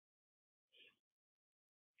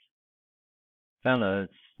Found a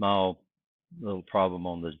small little problem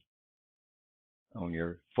on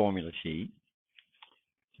your formula sheet.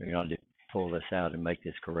 So you're going to pull this out and make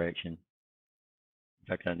this correction. In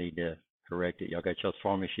fact, I need to correct it. Y'all got your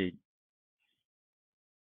formula sheet?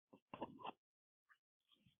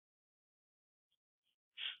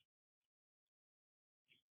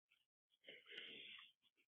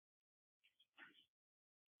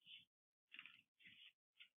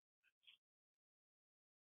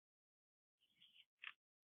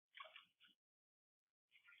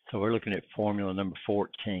 So we're looking at formula number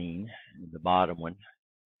 14, the bottom one.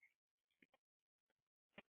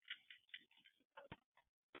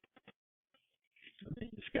 This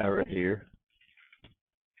guy right here.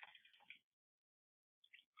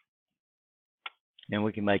 And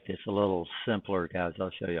we can make this a little simpler, guys.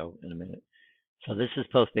 I'll show you in a minute. So this is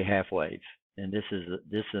supposed to be half wave, and this is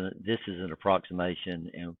an approximation.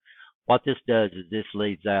 And what this does is this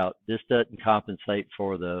leaves out. This doesn't compensate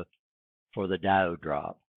for the diode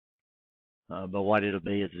drop, but what it'll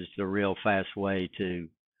be is just a real fast way to.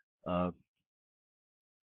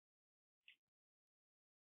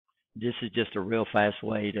 This is just a real fast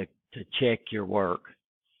way to check your work,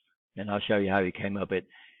 and I'll show you how he came up with.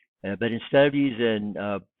 But instead of using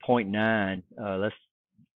 0.9, let's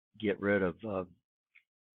get rid of.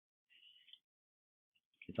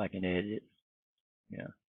 If I can edit it, yeah.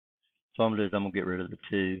 So I'm gonna get rid of the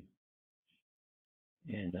 2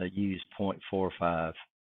 and use 0.45,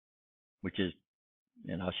 which is,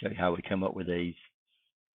 and I'll show you how we come up with these.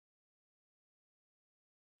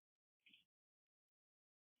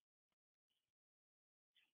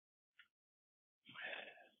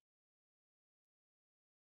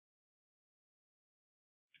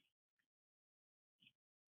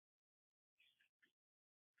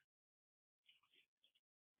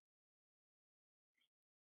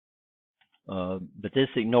 But this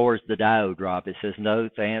ignores the diode drop. It says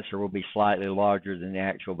note the answer will be slightly larger than the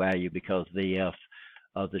actual value because VF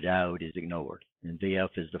of the diode is ignored. And VF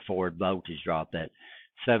is the forward voltage drop, that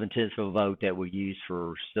 0.7 of a volt that we use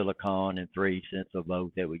for silicon and 0.3 of a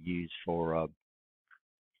volt that we use for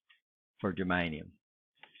germanium.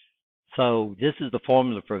 So this is the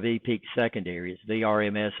formula for V peak secondary. It's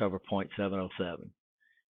VRMS over 0.707.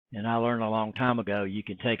 And I learned a long time ago, you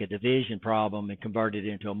can take a division problem and convert it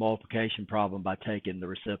into a multiplication problem by taking the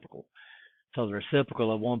reciprocal. So the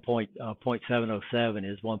reciprocal of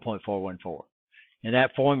 0.707 is 1.414. And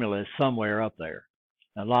that formula is somewhere up there.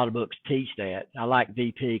 A lot of books teach that. I like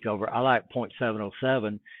V peak I like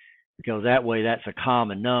 0.707 because that way that's a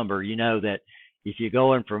common number. You know that if you're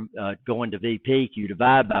going from going to V peak, you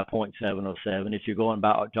divide by 0.707. If you're going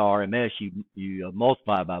to RMS, you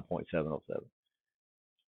multiply by 0.707.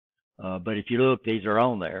 But if you look, these are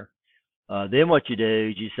on there. Then what you do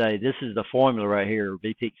is you say, this is the formula right here,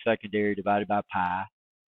 V peak secondary divided by pi.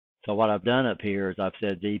 So what I've done up here is I've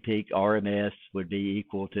said V peak RMS would be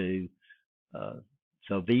equal to,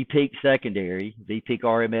 so V peak secondary, V peak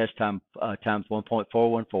RMS times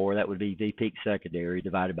 1.414, that would be V peak secondary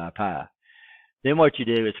divided by pi. Then what you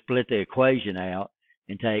do is split the equation out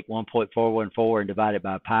and take 1.414 and divide it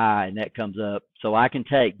by pi, and that comes up. So I can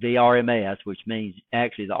take VRMS, which means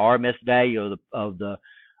actually the RMS value of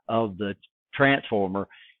the transformer,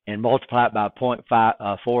 and multiply it by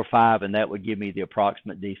 0.45, and that would give me the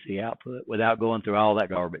approximate DC output without going through all that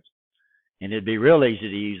garbage. And it'd be real easy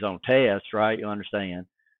to use on tests, right? You understand?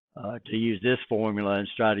 To use this formula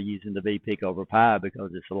instead of using the V peak over pi because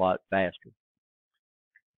it's a lot faster.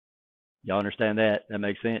 Y'all understand that? That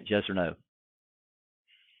makes sense? Yes or no?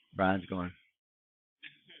 Brian's going.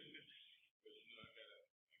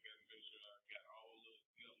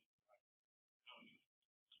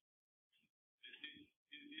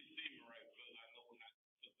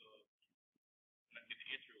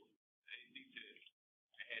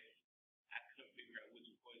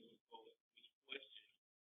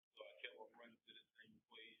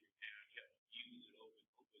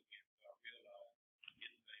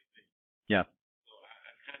 Yeah.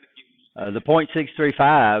 The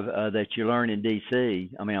 0.635 that you learn in DC,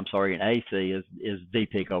 I'm sorry, in AC is V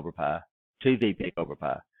peak over pi, 2 V peak over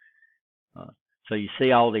pi. So you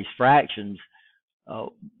see all these fractions.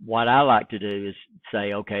 What I like to do is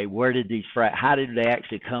say, okay, where did how did they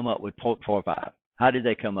actually come up with 0.45? How did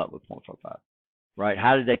they come up with 0.45? Right?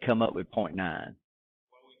 How did they come up with 0.9?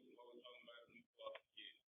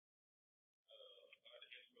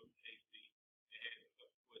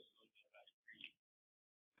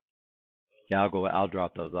 Yeah, I'll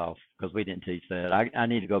drop those off because we didn't teach that. I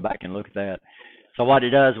need to go back and look at that. So what it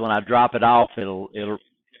does when I drop it off, it'll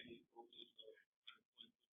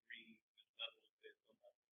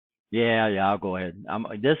Yeah, yeah, I'll go ahead.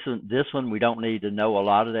 This one we don't need to know a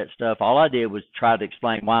lot of that stuff. All I did was try to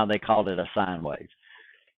explain why they called it a sine wave.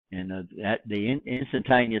 And that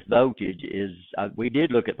instantaneous voltage is, we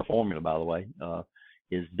did look at the formula, by the way,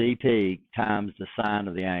 is VP times the sine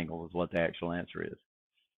of the angle is what the actual answer is.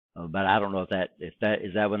 But I don't know if that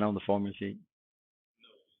is that one on the formula sheet.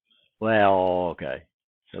 Well, okay,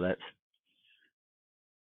 so that's.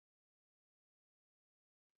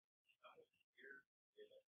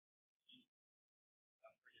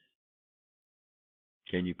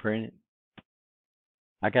 Can you print it?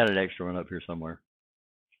 I got an extra one up here somewhere.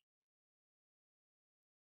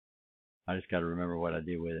 I just got to remember what I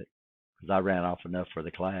did with it because I ran off enough for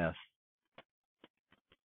the class.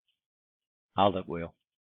 Hold up, Will.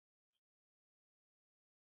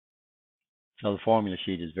 So the formula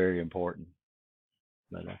sheet is very important.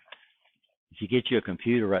 But if you get you a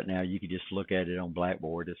computer right now, you could just look at it on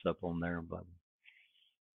Blackboard. It's up on there. But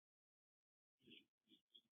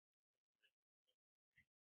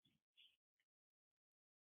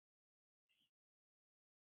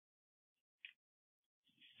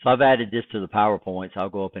so I've added this to the PowerPoints. I'll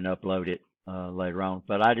go up and upload it later on.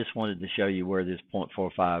 But I just wanted to show you where this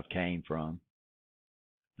 0.45 came from.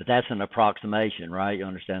 But that's an approximation, right? You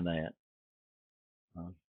understand that?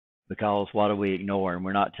 Because what are we ignoring?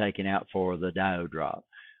 We're not taking out for the diode drop.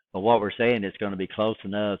 But what we're saying is going to be close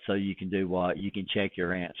enough so you can do what? You can check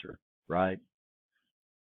your answer, right?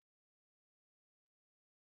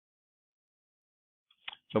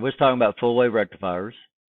 So we're talking about full wave rectifiers.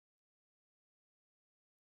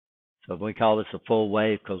 So we call this a full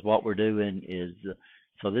wave because what we're doing is,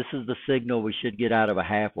 so this is the signal we should get out of a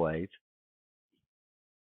half wave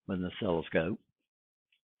with an oscilloscope.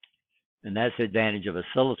 And that's the advantage of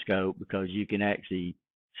oscilloscope because you can actually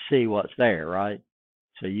see what's there, right?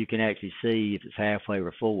 So you can actually see if it's half wave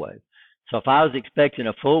or full wave. So if I was expecting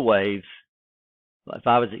a full wave, if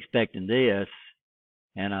I was expecting this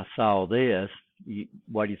and I saw this,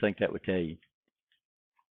 what do you think that would tell you?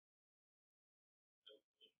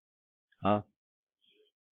 Huh?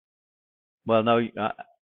 Well, no,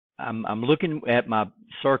 I'm looking at my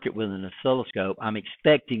circuit with an oscilloscope. I'm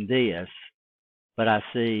expecting this, but I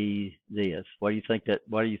see this. What do you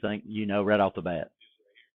think you know right off the bat?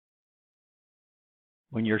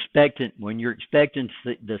 When you're expecting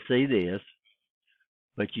to see this,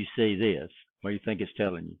 but you see this, what do you think it's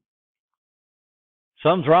telling you?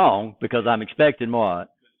 Something's wrong because I'm expecting what?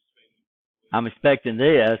 I'm expecting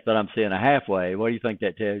this, but I'm seeing a halfway. What do you think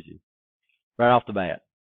that tells you? Right off the bat.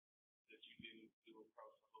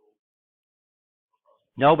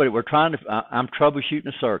 No, but I'm troubleshooting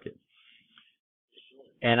a circuit.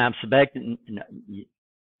 And I'm suspecting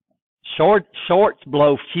shorts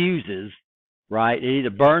blow fuses, right? It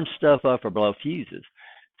either burns stuff up or blow fuses.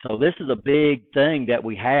 So this is a big thing that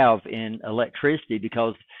we have in electricity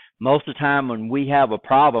because most of the time when we have a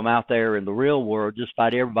problem out there in the real world, just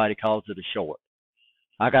about everybody calls it a short.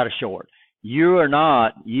 I got a short. You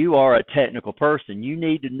are a technical person. You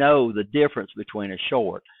need to know the difference between a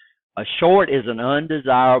short. A short is an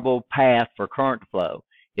undesirable path for current flow.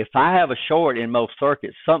 If I have a short in most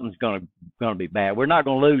circuits, something's going to be bad. We're not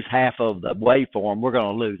going to lose half of the waveform. We're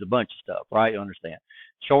going to lose a bunch of stuff, right? You understand?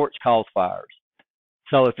 Shorts cause fires.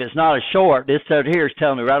 So if it's not a short, this over here is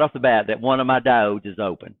telling me right off the bat that one of my diodes is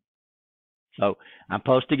open. So I'm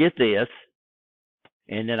supposed to get this,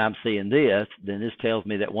 and then I'm seeing this, then this tells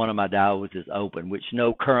me that one of my diodes is open, which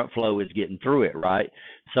no current flow is getting through it, right?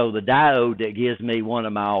 So the diode that gives me one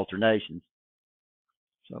of my alternations.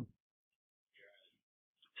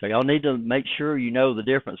 So y'all need to make sure you know the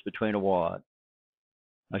difference between a what?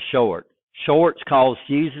 A short. Shorts cause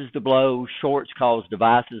fuses to blow. Shorts cause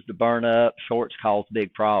devices to burn up. Shorts cause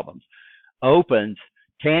big problems. Opens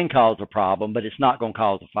can cause a problem, but it's not going to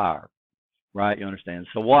cause a fire, right? You understand?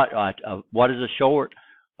 So what is a short?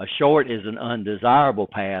 A short is an undesirable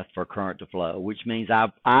path for current to flow, which means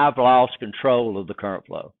I've lost control of the current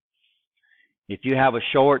flow. If you have a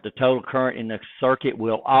short, the total current in the circuit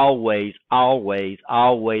will always, always,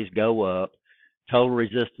 always go up. Total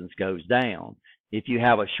resistance goes down. If you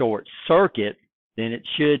have a short circuit, then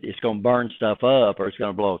it's going to burn stuff up or it's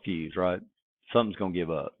going to blow a fuse, right? Something's going to give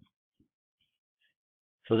up.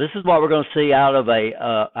 So this is what we're going to see out of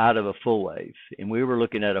a full wave. And we were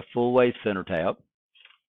looking at a full wave center tap.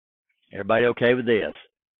 Everybody okay with this?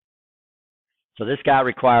 So this guy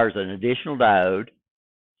requires an additional diode.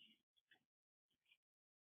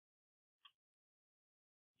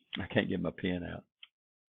 I can't get my pen out.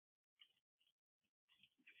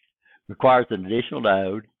 Requires an additional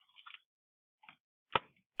diode.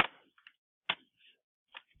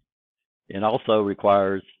 And also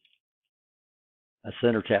requires a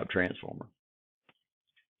center tap transformer.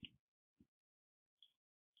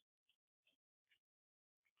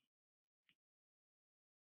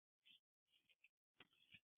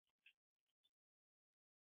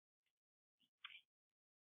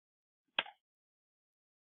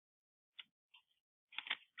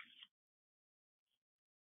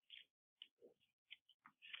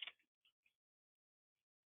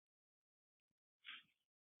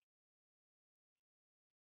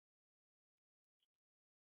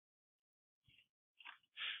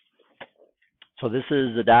 So this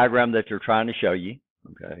is the diagram that they're trying to show you,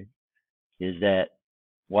 okay, is that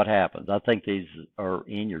what happens. I think these are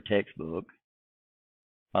in your textbook.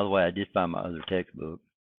 By the way, I did find my other textbook.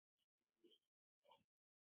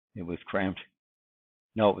 It was cramped.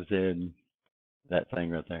 No, it was in that thing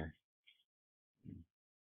right there.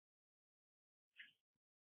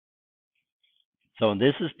 So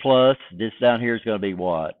this is plus. This down here is going to be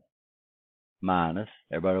what? Minus.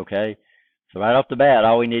 Everybody okay? So right off the bat,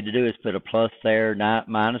 all we need to do is put a plus there, not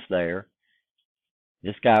minus there.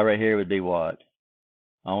 This guy right here would be what?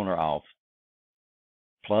 On or off?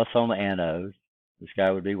 Plus on the anode. This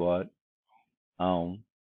guy would be what? On.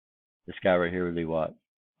 This guy right here would be what?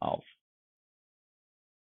 Off.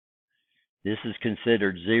 This is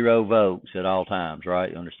considered 0 volts at all times,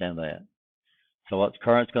 right? You understand that? So what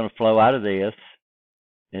current's going to flow out of this?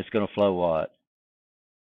 It's going to flow what?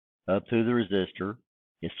 Up through the resistor.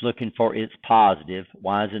 It's looking for its positive.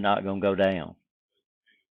 Why is it not going to go down?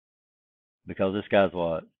 Because this guy's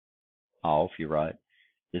what? Off, you're right.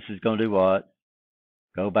 This is going to do what?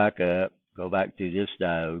 Go back up, go back through this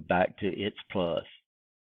diode, back to its plus.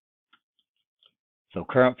 So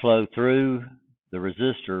current flow through the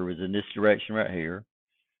resistor was in this direction right here.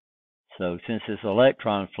 So since it's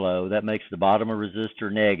electron flow, that makes the bottom of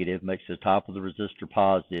resistor negative, makes the top of the resistor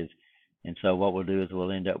positive. And so what we'll do is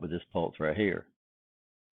we'll end up with this pulse right here.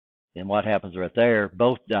 Then what happens right there,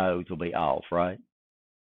 both diodes will be off, right?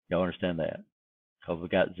 Y'all understand that? Because we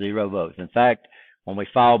got 0 volts. In fact, when we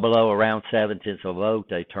fall below around 0.7 of a volt,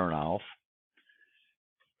 they turn off.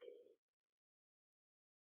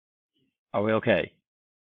 Are we okay?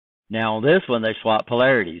 Now on this one, they swap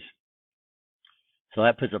polarities. So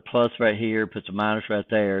that puts a plus right here, puts a minus right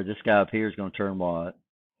there. This guy up here is going to turn what?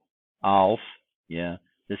 Off. Yeah.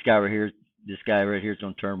 This guy right here is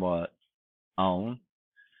going to turn what? On.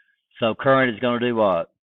 So current is going to do what?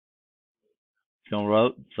 It's going to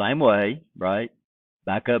rotate same way, right?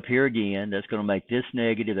 Back up here again. That's going to make this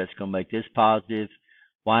negative. That's going to make this positive.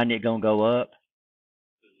 Why isn't it going to go up?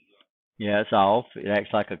 Yeah, it's off. It acts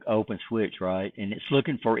like an open switch, right? And it's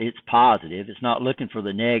looking for its positive. It's not looking for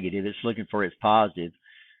the negative. It's looking for its positive.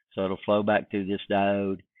 So it'll flow back through this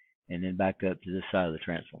diode and then back up to this side of the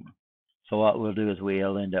transformer. So what we'll do is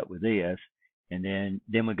we'll end up with this, and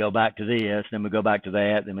then we go back to this, then we go back to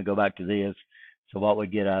that, then we go back to this. So what we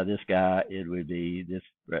get out of this guy, it would be this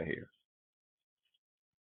right here.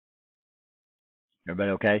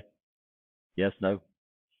 Everybody okay? Yes, no?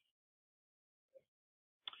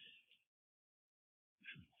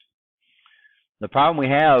 The problem we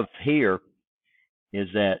have here is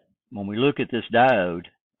that when we look at this diode,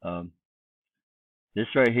 this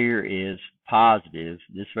right here is positive.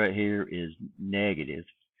 This right here is negative.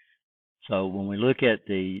 So when we look at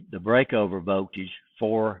the breakover voltage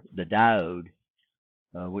for the diode,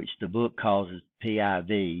 which the book calls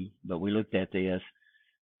PIV, but we looked at this,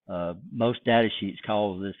 most data sheets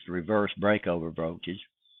call this the reverse breakover voltage.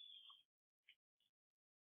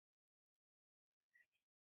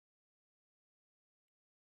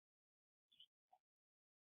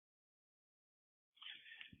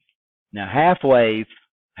 Now half wave,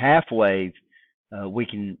 we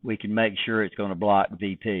can make sure it's going to block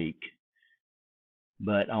V peak,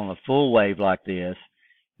 but on a full wave like this,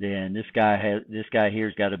 then this guy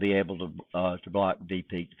here's got to be able to block V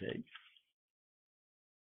peak to peak.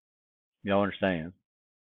 Y'all understand?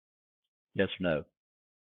 Yes or no?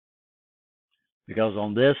 Because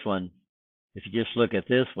on this one, if you just look at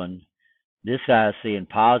this one, this guy's seeing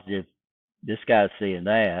positive, this guy's seeing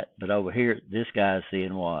that, but over here, this guy's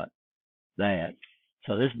seeing what? That.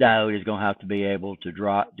 So this diode is going to have to be able to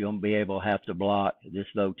have to block this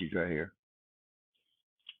voltage right here.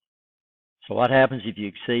 So what happens if you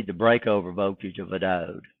exceed the breakover voltage of a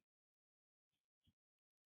diode?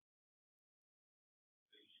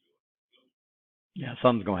 Yeah,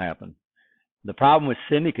 something's going to happen. The problem with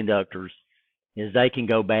semiconductors is they can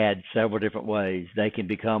go bad several different ways. They can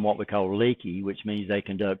become what we call leaky, which means they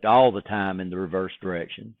conduct all the time in the reverse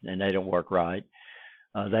direction, and they don't work right.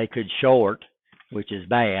 They could short, which is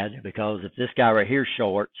bad, because if this guy right here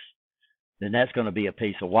shorts, then that's going to be a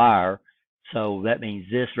piece of wire. So that means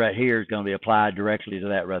this right here is going to be applied directly to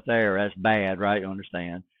that right there. That's bad, right? You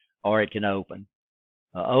understand? Or it can open.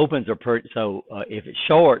 Opens are pretty, so if it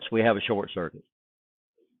shorts, we have a short circuit.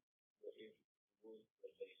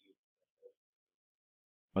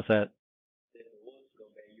 What's that?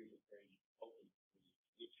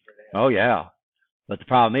 Oh yeah, but the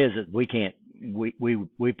problem is that we can't.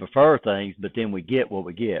 We prefer things, but then we get what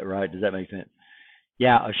we get, right? Does that make sense?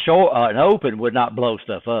 Yeah, an open would not blow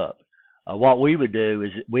stuff up. What we would do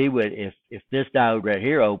is we would, if this diode right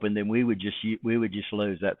here opened, then we would just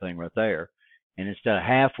lose that thing right there, and instead of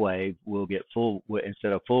half wave, we'll get full.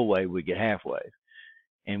 Instead of full wave, we get half wave,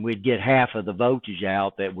 and we'd get half of the voltage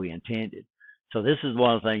out that we intended. So this is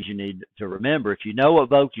one of the things you need to remember. If you know what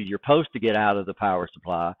voltage you're supposed to get out of the power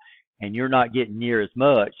supply, and you're not getting near as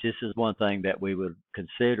much, this is one thing that we would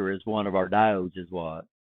consider as one of our diodes is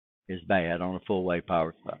bad on a full wave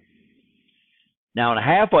power supply. Now, on a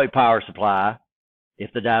half wave power supply,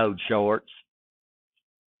 if the diode shorts,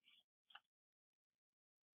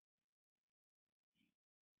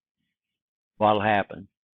 what'll happen?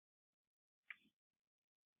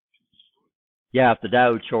 Yeah, if the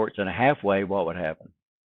diode shorts in a half wave, what would happen?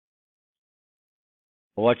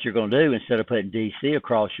 Well, what you're going to do, instead of putting DC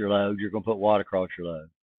across your load, you're going to put what across your load?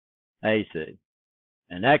 AC.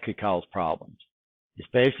 And that could cause problems,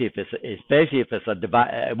 especially if it's a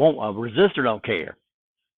device. A resistor don't care,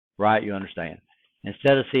 right? You understand?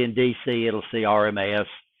 Instead of seeing DC, it'll see RMS,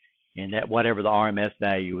 and that whatever the RMS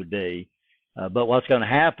value would be. But what's going to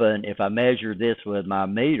happen if I measure this with my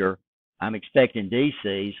meter? I'm expecting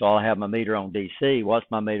DC, so I'll have my meter on DC. What's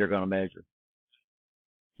my meter going to measure?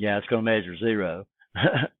 Yeah, it's going to measure zero.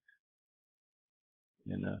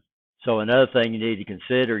 You know. So another thing you need to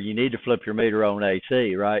consider, you need to flip your meter on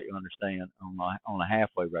AC, right? You understand, on a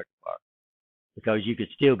halfway rectifier, because you could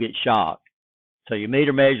still get shocked. So your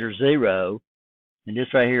meter measures zero, and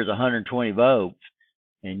this right here is 120 volts,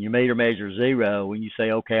 and your meter measures zero. When you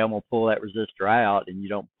say, okay, I'm gonna pull that resistor out, and you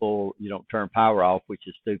don't turn power off, which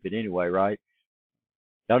is stupid anyway, right?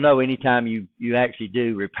 Y'all know anytime you actually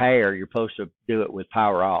do repair, you're supposed to do it with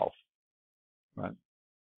power off, right?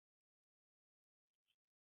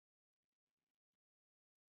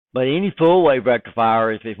 But any full wave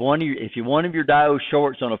rectifier, if one of your diodes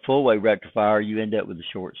shorts on a full wave rectifier, you end up with a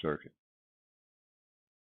short circuit.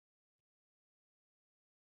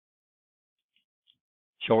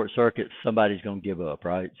 Short circuit, somebody's going to give up,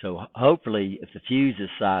 right? So hopefully, if the fuse is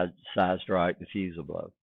sized right, the fuse will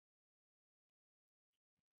blow.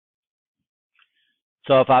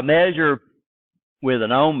 So if I measure with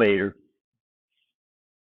an ohm meter,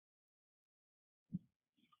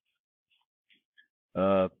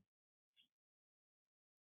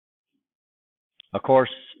 of course,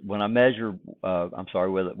 when I measure,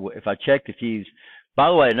 if I check the fuse. By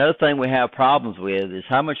the way, another thing we have problems with is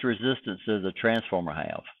how much resistance does a transformer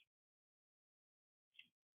have?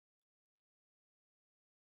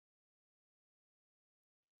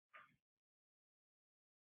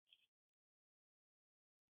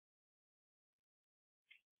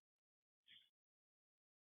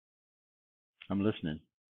 I'm listening.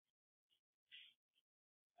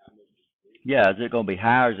 Yeah, is it going to be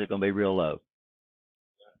high or is it going to be real low?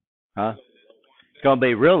 Huh? It's going to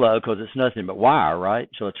be real low because it's nothing but wire, right?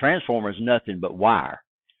 So a transformer is nothing but wire.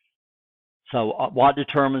 So what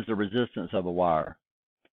determines the resistance of a wire?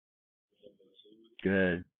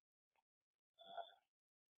 Good.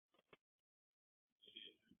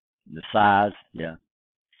 The size, yeah,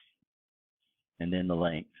 and then the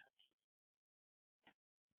length.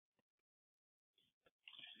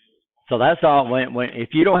 So that's all. When if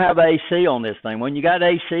you don't have AC on this thing, when you got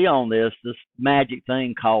AC on this magic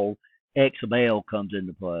thing called XML comes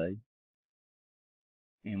into play.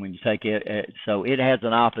 And when you take it, so it has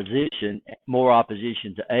more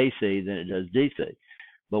opposition to AC than it does DC.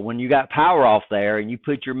 But when you got power off there and you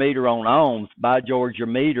put your meter on ohms, by George, your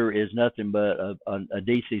meter is nothing but a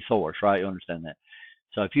DC source, right? You understand that?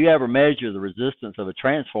 So if you ever measure the resistance of a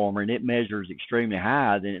transformer and it measures extremely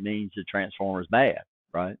high, then it means the transformer is bad,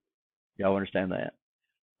 right? Y'all understand that?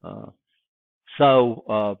 Uh,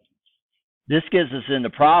 so this gets us into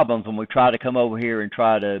problems when we try to come over here and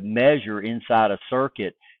try to measure inside a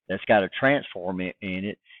circuit that's got a transformer in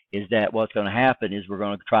it. Is that what's going to happen is we're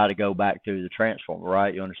going to try to go back through the transformer,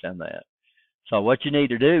 right? You understand that? So what you need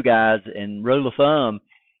to do, guys, and rule of thumb,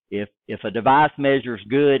 if a device measures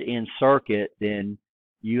good in circuit, then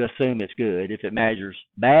you assume it's good. If it measures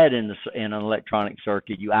bad in an electronic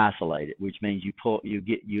circuit, you isolate it, which means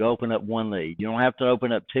you open up one lead. You don't have to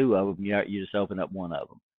open up two of them. You just open up one of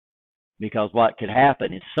them, because what could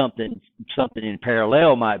happen is something in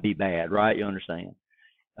parallel might be bad, right? You understand?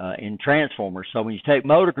 in transformers. So when you take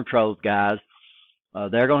motor controls, guys,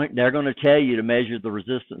 they're going to tell you to measure the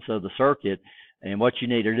resistance of the circuit, and what you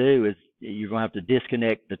need to do is you're going to have to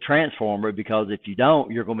disconnect the transformer, because if you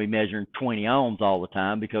don't, you're going to be measuring 20 ohms all the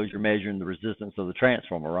time because you're measuring the resistance of the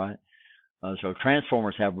transformer, right? So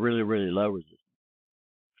transformers have really, really low resistance.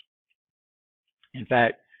 In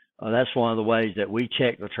fact, that's one of the ways that we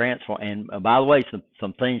check the transformer. And by the way,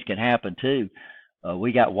 some things can happen too.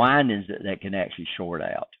 We got windings that can actually short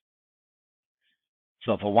out.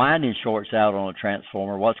 So if a winding shorts out on a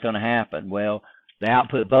transformer, what's going to happen? Well, the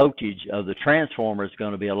output voltage of the transformer is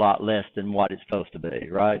going to be a lot less than what it's supposed to be,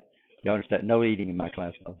 right? You understand? No eating in my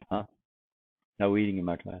class, huh? No eating in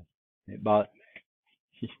my class. But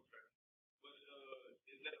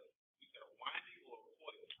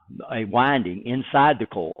a winding inside the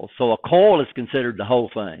coil. So a coil is considered the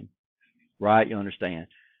whole thing, right? You understand?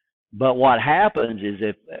 But what happens is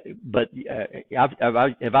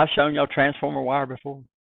have I shown y'all transformer wire before?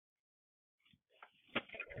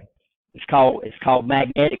 It's called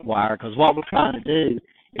magnetic wire, because what we're trying to do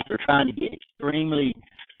is we're trying to get extremely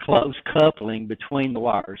close coupling between the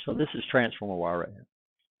wires. So this is transformer wire right here.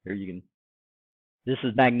 Here you can. This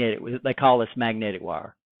is magnetic. They call this magnetic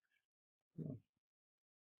wire.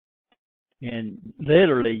 And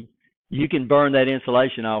literally, you can burn that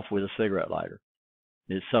insulation off with a cigarette lighter.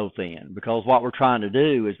 It's so thin, because what we're trying to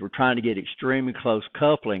do is we're trying to get extremely close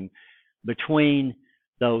coupling between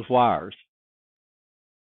those wires.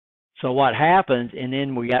 So what happens, and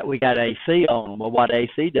then we got AC on them. Well, what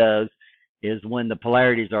AC does is when the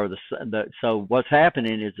polarities are so what's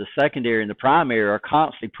happening is the secondary and the primary are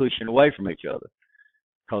constantly pushing away from each other,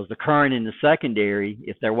 because the current in the secondary,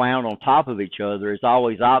 if they're wound on top of each other, is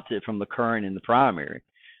always opposite from the current in the primary.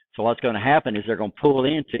 So what's going to happen is they're going to pull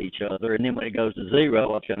into each other, and then when it goes to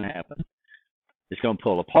zero, what's going to happen? It's going to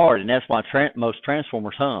pull apart, and that's why most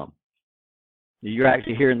transformers hum. You're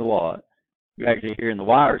actually hearing the what? You're actually hearing the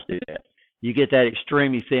wires do that. You get that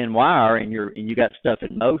extremely thin wire, and you got stuff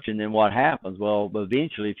in motion. Then what happens? Well,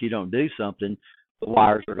 eventually, if you don't do something, the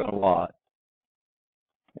wires are going to what?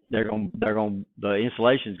 The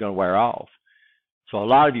insulation is going to wear off. So a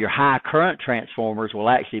lot of your high current transformers will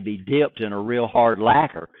actually be dipped in a real hard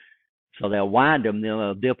lacquer. So they'll wind them, then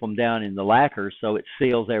they'll dip them down in the lacquer so it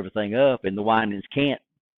seals everything up, and the windings can't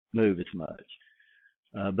move as much.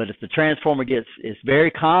 But if the transformer it's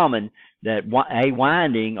very common that a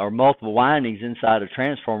winding or multiple windings inside a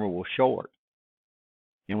transformer will short.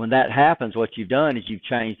 And when that happens, what you've done is you've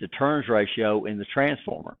changed the turns ratio in the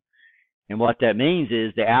transformer. And what that means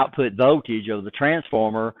is the output voltage of the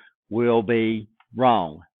transformer will be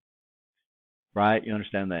wrong, right? You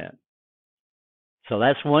understand that? So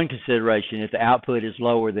that's one consideration. If the output is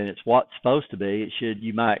lower than it's what's supposed to be,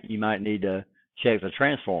 you might need to check the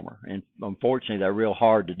transformer. And unfortunately, they're real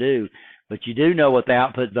hard to do. But you do know what the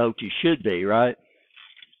output voltage should be, right?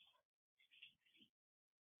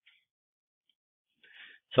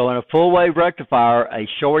 So in a full wave rectifier, a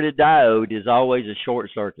shorted diode is always a short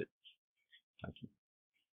circuit.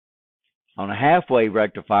 On a half wave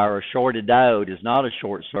rectifier, a shorted diode is not a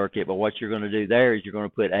short circuit, but what you're going to do there is you're going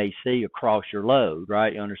to put AC across your load,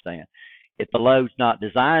 right? You understand? If the load's not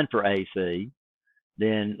designed for AC,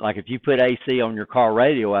 then like if you put AC on your car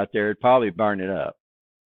radio out there, it'd probably burn it up,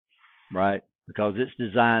 right? Because it's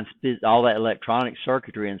designed, all that electronic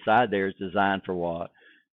circuitry inside there is designed for what?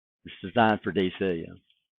 It's designed for DC.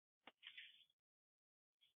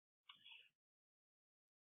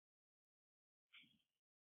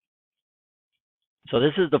 So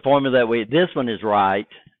this is the formula that this one is right.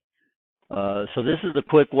 So this is the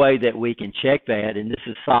quick way that we can check that, and this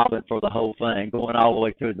is solid for the whole thing, going all the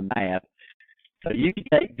way through the math. So you can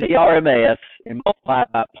take VRMS and multiply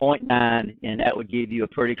it by 0.9, and that would give you a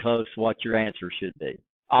pretty close to what your answer should be,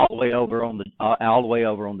 all the way over on the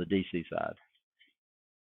DC side,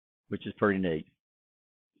 which is pretty neat.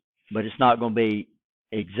 But it's not going to be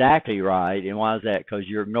exactly right, and why is that? Because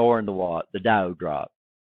you're ignoring the what? The diode drop.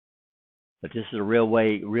 But this is a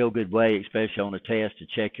real good way, especially on a test, to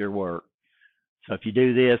check your work. So if you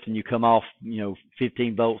do this and you come off,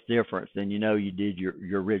 15 volts difference, then you know you did your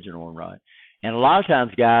original one right. And a lot of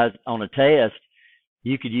times, guys, on a test,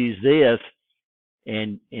 you could use this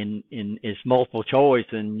and it's multiple choice,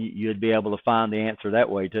 and you'd be able to find the answer that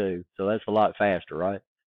way too. So that's a lot faster, right?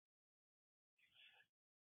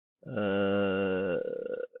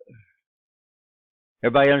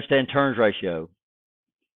 Everybody understand turns ratio?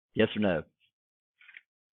 Yes or no?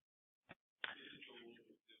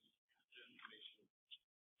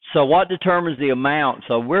 So what determines the amount?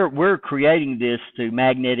 So we're creating this through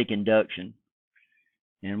magnetic induction.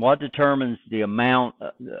 And what determines the amount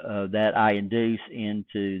that I induce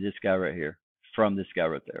into this guy right here, from this guy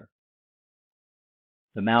right there?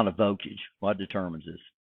 The amount of voltage. What determines this?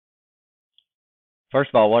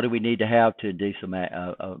 First of all, what do we need to have to induce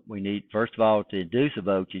first of all, to induce a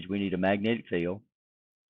voltage, we need a magnetic field.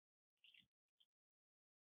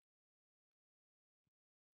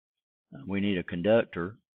 We need a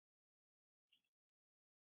conductor.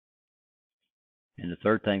 And the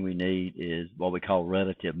third thing we need is what we call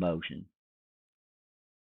relative motion.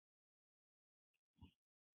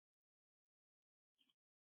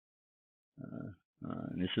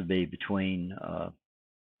 And this would be between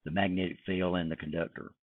the magnetic field and the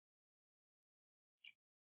conductor.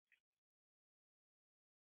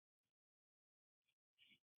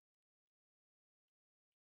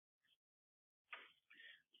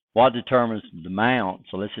 What determines the amount?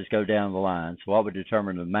 So let's just go down the line. So what would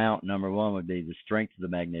determine the amount? Number one would be the strength of the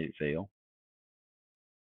magnetic field.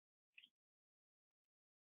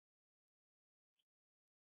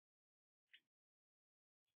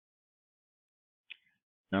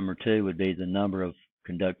 Number two would be the number of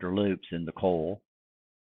conductor loops in the coil.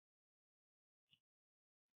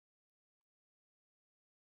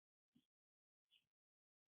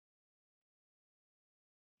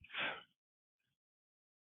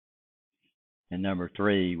 And number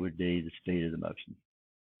three would be the speed of the motion.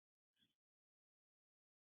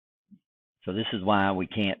 So this is why we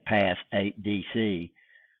can't pass 8 DC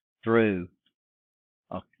through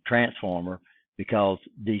a transformer, because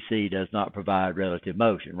DC does not provide relative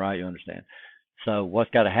motion, right? You understand? So what's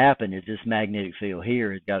got to happen is this magnetic field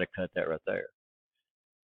here has got to cut that right there.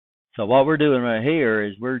 So what we're doing right here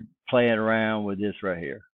is we're playing around with this right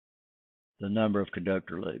here, the number of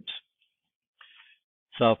conductor loops.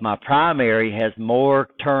 So if my primary has more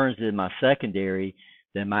turns than my secondary,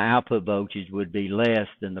 then my output voltage would be less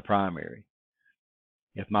than the primary.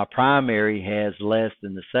 If my primary has less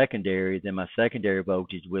than the secondary, then my secondary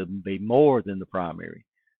voltage will be more than the primary.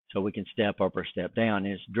 So we can step up or step down.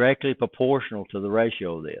 And it's directly proportional to the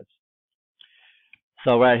ratio of this.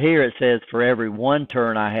 So right here it says for every one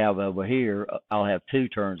turn I have over here, I'll have 2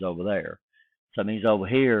 turns over there. So that means over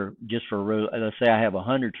here, just for, let's say I have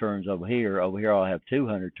 100 turns over here I'll have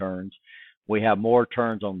 200 turns. We have more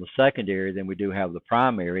turns on the secondary than we do have the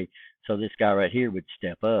primary. So this guy right here would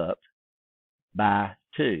step up by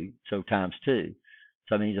 2, so times 2.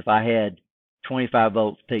 So that means if I had 25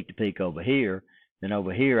 volts peak to peak over here, then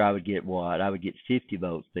over here I would get what? I would get 50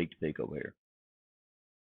 volts peak to peak over here.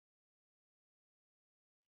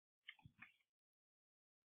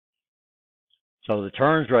 So the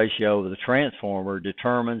turns ratio of the transformer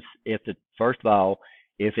determines if first of all,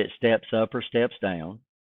 if it steps up or steps down,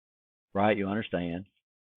 right? You understand?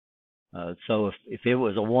 So if it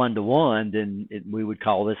was a 1-to-1, then we would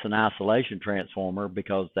call this an isolation transformer,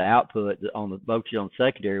 because the output on the voltage on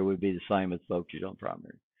secondary would be the same as voltage on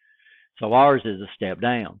primary. So ours is a step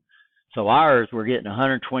down. So ours, we're getting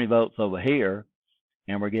 120 volts over here,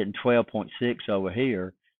 and we're getting 12.6 over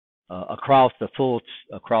here across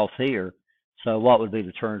here. So what would be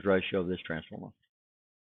the turns ratio of this transformer?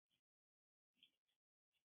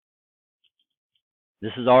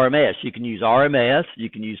 This is RMS. You can use RMS.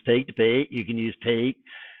 You can use peak to peak. You can use peak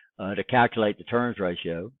to calculate the turns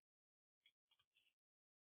ratio.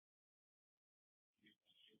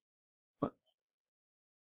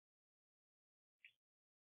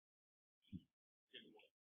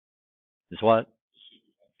 It's what?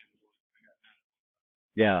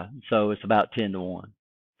 Yeah. So it's about 10-to-1.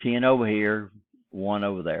 10 over here, 1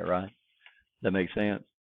 over there, right? That makes sense?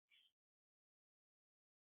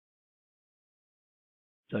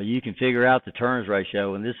 So you can figure out the turns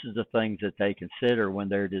ratio, and this is the things that they consider when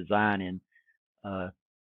they're designing a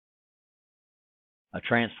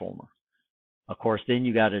transformer. Of course, then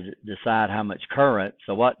you got to decide how much current.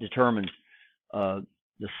 So what determines the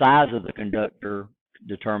size of the conductor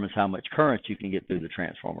determines how much current you can get through the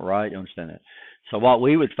transformer, right? You understand that? So what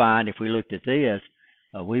we would find if we looked at this,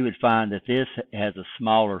 we would find that this has a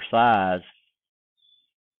smaller size.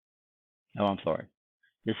 Oh, I'm sorry.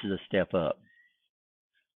 This is a step up.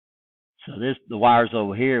 So the wires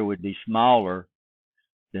over here would be smaller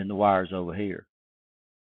than the wires over here.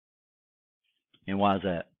 And why is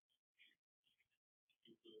that?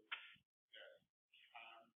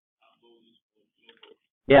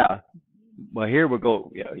 Yeah. Well, here we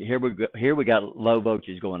go. Here we got low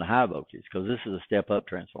voltage going to high voltage, because this is a step up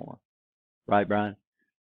transformer, right, Brian?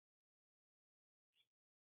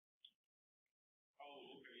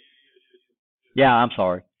 Yeah, I'm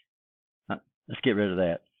sorry. Let's get rid of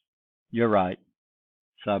that. You're right.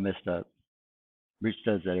 So I messed up. Rich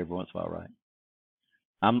does that every once in a while, right?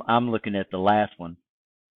 I'm looking at the last one.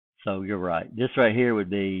 So you're right. This right here would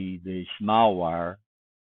be the small wire.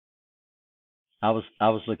 I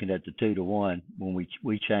was looking at the 2-to-1 when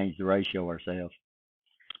we changed the ratio ourselves.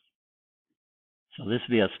 So this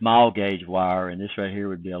would be a small gauge wire, and this right here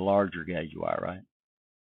would be a larger gauge wire, right?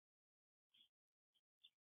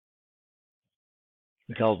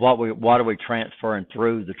 Because what are we transferring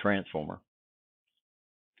through the transformer?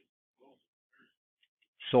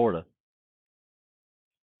 Sorta.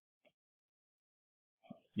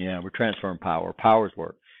 Yeah, we're transferring power. Power's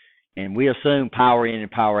work. And we assume power in and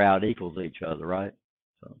power out equals each other, right?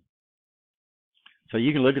 So, so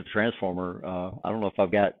you can look at the transformer. I don't know if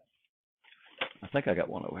I think I got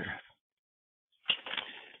one over here.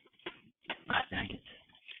 Ah, dang it.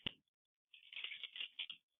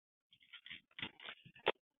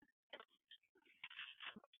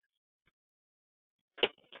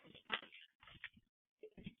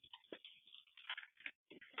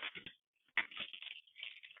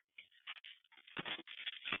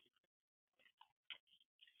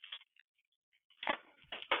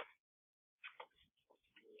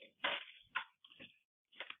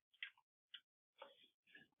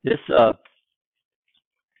 This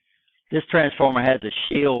this transformer has a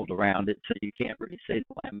shield around it, so you can't really see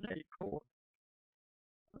the laminated core.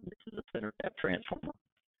 This is a center tap transformer.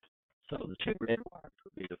 So the two red wires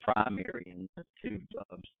would be the primary, and the two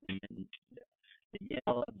and the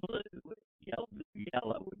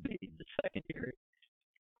yellow would be the secondary.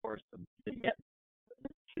 Of course, the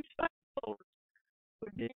two side colors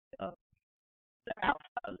would be the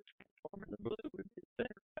outside of the transformer. The blue would be the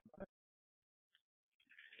center.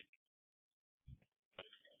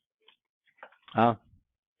 Uh,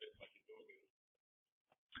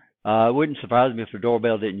 it wouldn't surprise me if the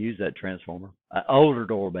doorbell didn't use that transformer. Older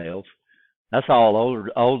doorbells. That's all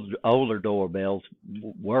older doorbells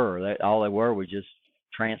were. All they were was just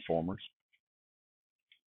transformers.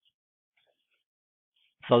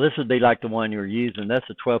 So this would be like the one you're using. That's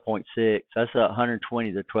a 12.6. That's a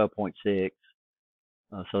 120 to 12.6.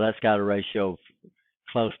 So that's got a ratio of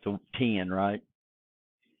close to 10, right?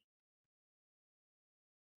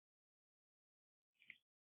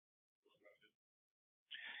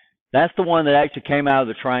 That's the one that actually came out of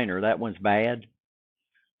the trainer. That one's bad.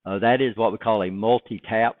 That is what we call a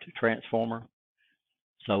multi-tapped transformer.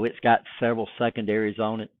 So it's got several secondaries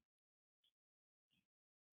on it.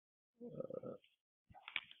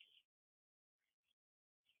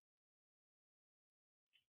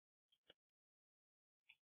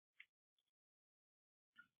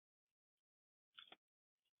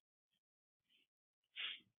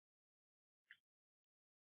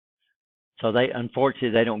 So unfortunately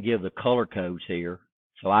they don't give the color codes here.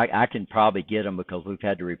 So I can probably get them because we've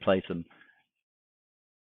had to replace them.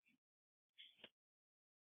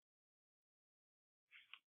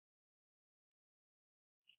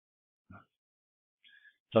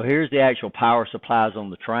 So here's the actual power supplies on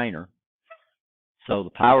the trainer. So the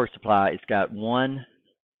power supply, it's got one.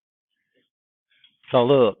 So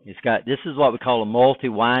look, this is what we call a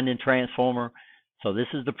multi-winding transformer. So this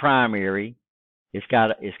is the primary. It's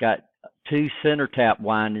got two center tap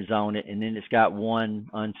windings on it, and then it's got one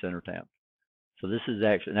uncenter tap. So this is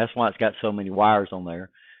actually, that's why it's got so many wires on there.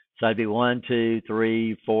 So that'd be 1, 2,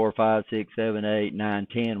 3, 4, 5, 6, 7, 8, 9,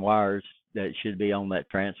 10 wires that should be on that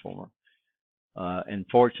transformer.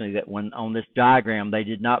 Unfortunately, that when on this diagram they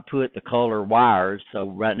did not put the color wires, so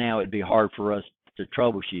right now it'd be hard for us to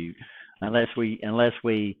troubleshoot unless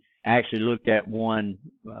we actually looked at one.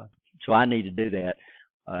 So I need to do that.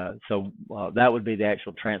 So that would be the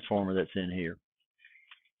actual transformer that's in here.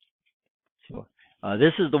 So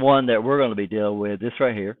this is the one that we're going to be dealing with. This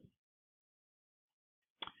right here.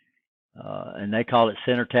 And they call it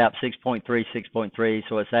center tap 6.3, 6.3.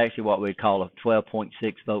 So it's actually what we call a 12.6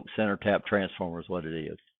 volt center tap transformer is what it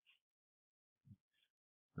is.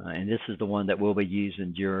 And this is the one that we'll be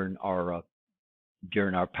using during our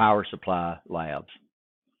power supply labs.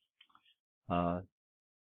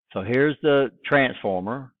 So here's the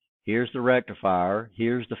transformer, here's the rectifier,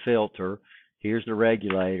 here's the filter, here's the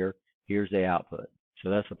regulator, here's the output. So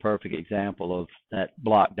that's a perfect example of that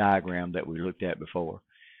block diagram that we looked at before.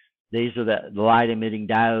 These are the light emitting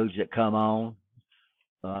diodes that come on.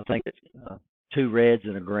 I think it's two reds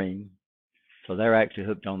and a green. So they're actually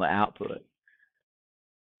hooked on the output.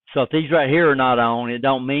 So if these right here are not on, it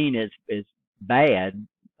don't mean it's bad.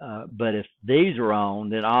 But if these are on,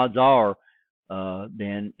 then odds are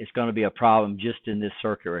then it's going to be a problem just in this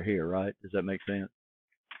circuit right here, right? Does that make sense?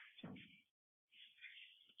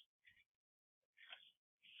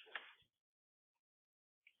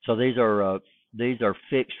 So these are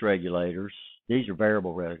fixed regulators. These are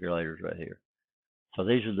variable regulators right here. So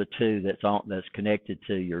these are the two that's connected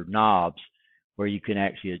to your knobs where you can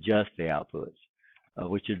actually adjust the outputs,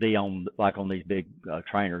 which would be on these big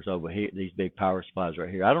trainers over here, these big power supplies right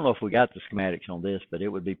here. I don't know if we got the schematics on this, but it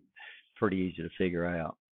would be pretty easy to figure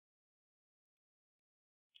out.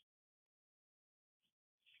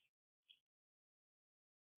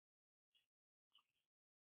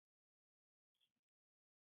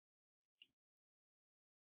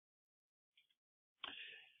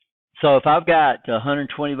 So if I've got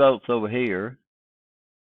 120 volts over here,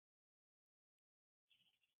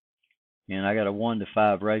 and I got a 1 to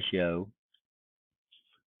 5 ratio,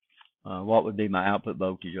 what would be my output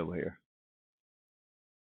voltage over here?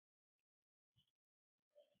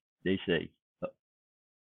 DC.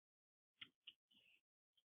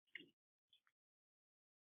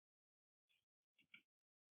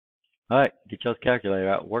 All right, get your calculator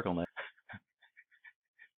out and work on that.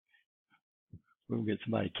 We're going to get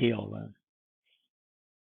somebody killed.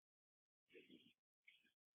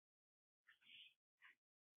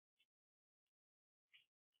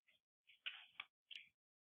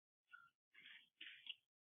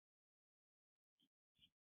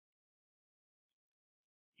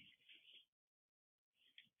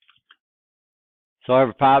 So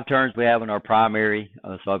every 5 turns we have in our primary.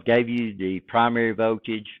 So I've gave you the primary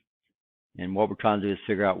voltage, and what we're trying to do is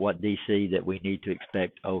figure out what DC that we need to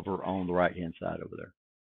expect over on the right-hand side over there.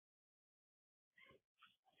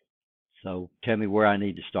 So tell me where I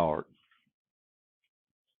need to start.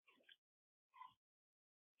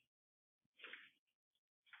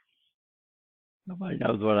 Nobody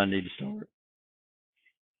knows what I need to start.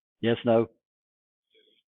 Yes, no?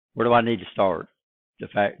 Where do I need to start to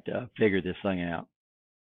figure this thing out?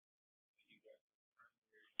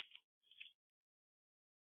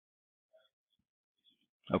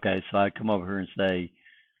 Okay, so I come over here and say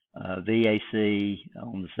VAC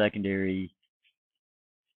on the secondary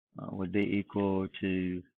would be equal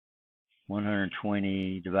to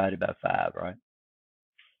 120 divided by 5, right?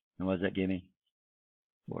 And what does that give me?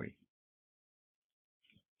 40.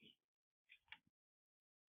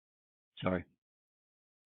 Sorry,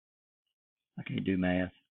 I can't do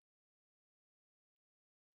math.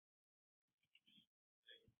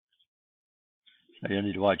 So you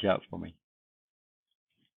need to watch out for me.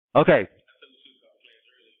 Okay.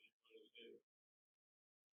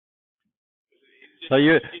 So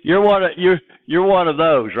you're one of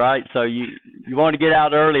those, right? So you want to get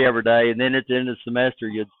out early every day, and then at the end of the semester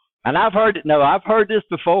you. And I've heard it. No, I've heard this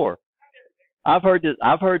before. I've heard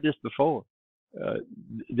this before.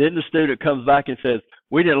 Then the student comes back and says,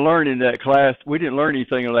 "We didn't learn in that class. We didn't learn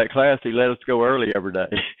anything in that class. He let us go early every day."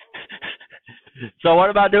 So what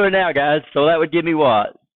am I doing now, guys? So that would give me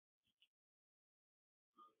what?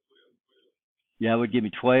 Yeah, it would give me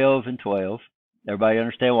 12 and 12. Everybody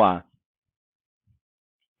understand why?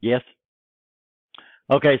 Yes?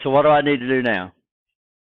 Okay, so what do I need to do now?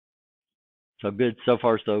 So good. So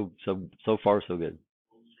far, so good.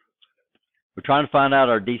 We're trying to find out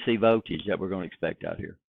our DC voltage that we're going to expect out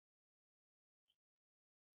here.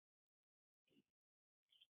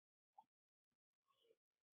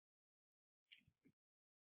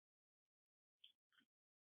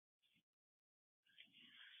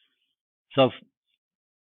 So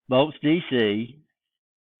volts DC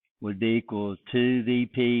would be equal to the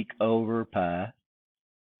peak over pi.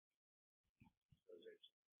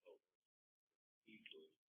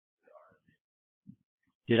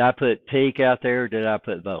 Did I put peak out there or did I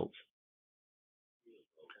put volts?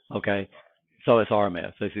 Okay, so it's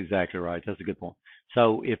RMS. That's exactly right. That's a good point.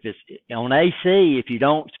 So if it's on AC, if you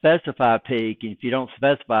don't specify peak, and if you don't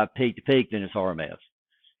specify peak to peak, then it's RMS.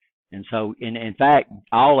 And so, in fact,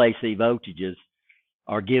 all AC voltages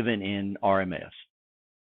are given in RMS.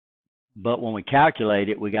 But when we calculate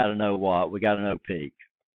it, we got to know what? We got to know peak.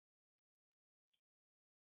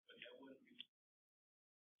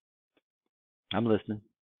 I'm listening.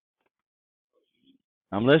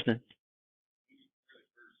 I'm listening.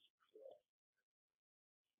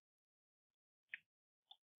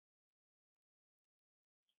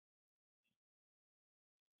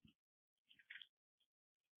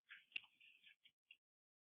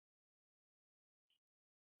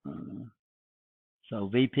 So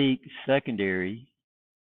V peak secondary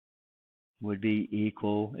would be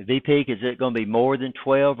equal. V peak, is it going to be more than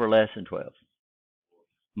 12 or less than 12?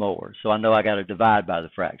 More. So I know I got to divide by the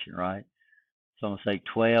fraction, right? So I'm going to say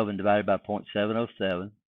 12 and divided by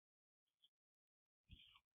 0.707.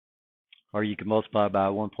 Or you can multiply by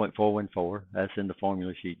 1.414. That's in the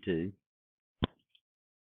formula sheet too.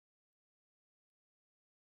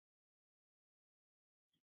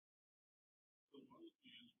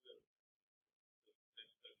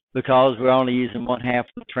 because we're only using one half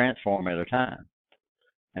of the transformer at a time.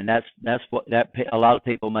 And that's what a lot of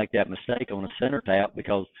people make that mistake on a center tap,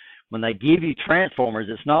 because when they give you transformers,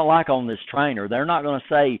 it's not like on this trainer. They're not going to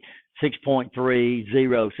say 6.3,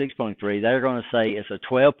 6.3. They're going to say it's a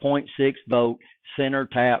 12.6 volt center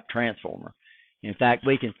tap transformer. In fact,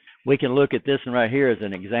 we can look at this one right here as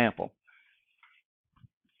an example.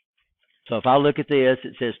 So if I look at this,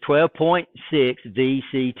 it says 12.6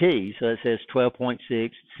 VCT, so it says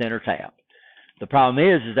 12.6 center tap. The problem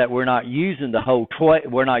is that we're not using the whole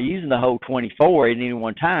 24 at any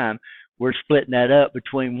one time. We're splitting that up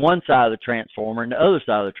between one side of the transformer and the other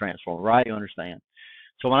side of the transformer, right? You understand?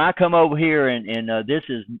 So when I come over here and this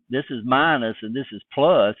is minus and this is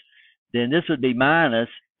plus, then this would be minus,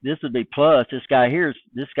 this would be plus. This guy here is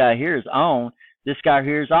on, this guy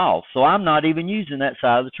here is off. So I'm not even using that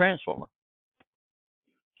side of the transformer.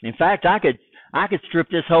 In fact, I could strip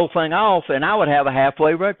this whole thing off and I would have a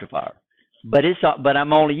halfway rectifier. But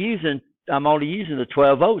I'm only using the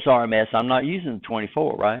 12 volts RMS. I'm not using the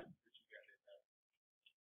 24, right?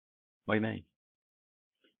 What do you mean?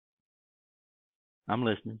 I'm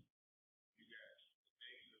listening.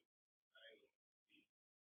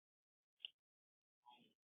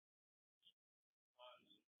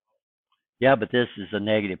 Yeah, but this is a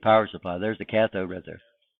negative power supply. There's the cathode right there.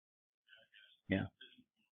 Yeah.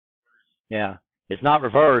 Yeah. It's not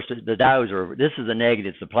reversed. The diodes are. This is a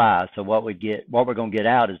negative supply. So what we're going to get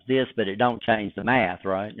out is this, but it don't change the math,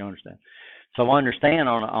 right? You understand? So understand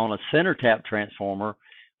on a center tap transformer,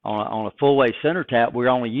 on a full wave center tap, we're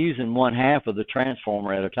only using one half of the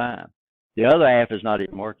transformer at a time. The other half is not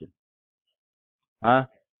even working. Huh?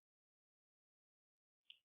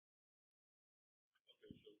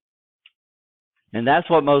 And that's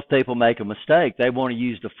what most people make a mistake. They want to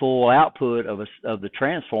use the full output of the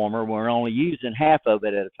transformer when we're only using half of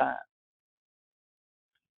it at a time.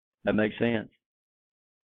 That makes sense.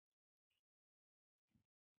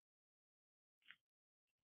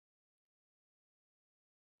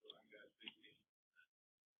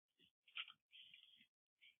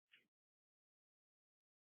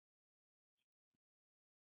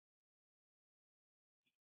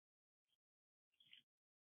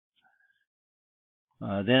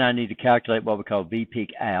 Then I need to calculate what we call V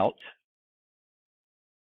peak out.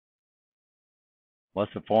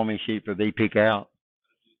 What's the formula sheet for V peak out?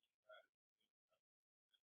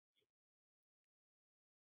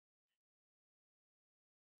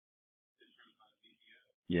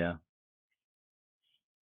 Yeah.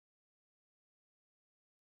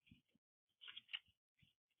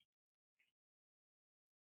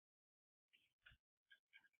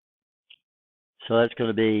 So that's going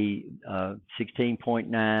to be 16.9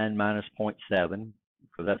 minus 0.7,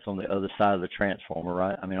 because that's on the other side of the transformer,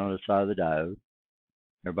 right? I mean, on the side of the diode.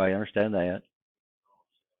 Everybody understand that?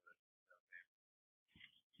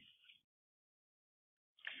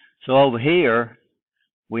 So over here,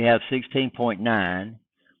 we have 16.9.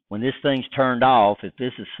 When this thing's turned off, if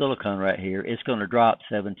this is silicon right here, it's going to drop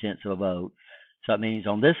 0.7 of a volt. So that means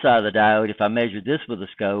on this side of the diode, if I measured this with a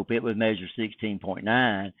scope, it would measure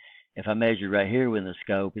 16.9. If I measure right here with a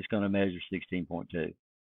scope, it's going to measure 16.2.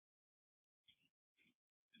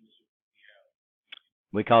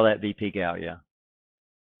 We call that V peak out, yeah.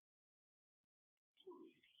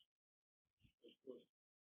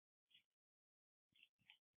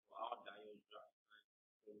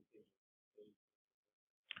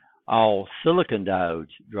 All silicon diodes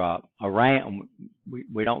drop around.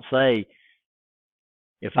 We don't say.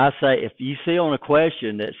 If you see on a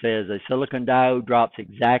question that says a silicon diode drops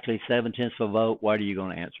exactly 0.7 of a volt, what are you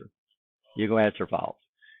going to answer? You're going to answer false.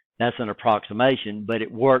 That's an approximation, but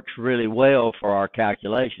it works really well for our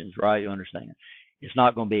calculations, right? You understand? It's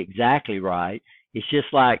not going to be exactly right. It's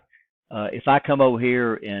just like if I come over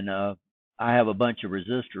here and I have a bunch of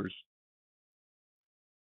resistors.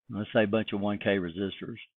 Let's say a bunch of 1K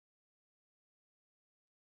resistors.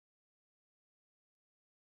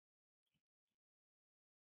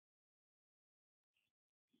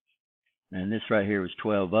 And this right here was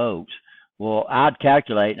 12 volts. Well, I'd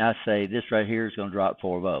calculate and I say this right here is going to drop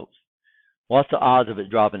 4 volts. What's the odds of it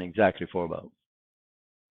dropping exactly 4 volts?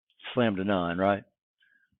 Slim to none, right?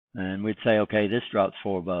 And we'd say, okay, this drops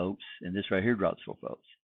 4 volts, and this right here drops 4 volts.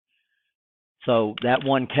 So that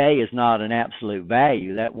 1K is not an absolute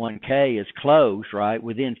value. That 1K is close, right?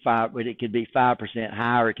 Within 5, but it could be 5%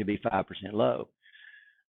 high or it could be 5% low.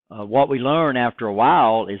 What we learn after a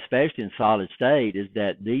while, especially in solid state, is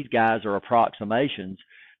that these guys are approximations,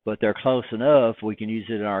 but they're close enough. We can use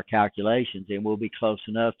it in our calculations, and we'll be close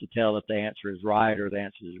enough to tell if the answer is right or the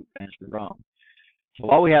answer is wrong. So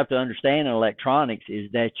what we have to understand in electronics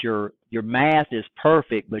is that your math is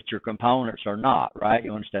perfect, but your components are not, right?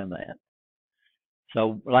 You understand that?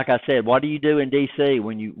 So, like I said, what do you do in DC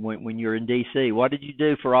when you're in DC? What did you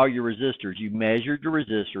do for all your resistors? You measured your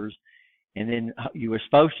resistors, and then you were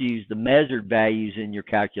supposed to use the measured values in your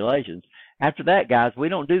calculations. After that, guys, we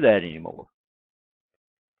don't do that anymore.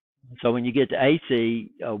 So when you get to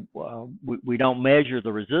AC, we don't measure the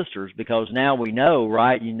resistors because now we know,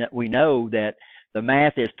 right? We know that the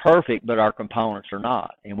math is perfect, but our components are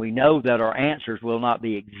not. And we know that our answers will not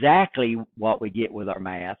be exactly what we get with our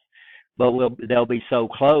math, but they'll be so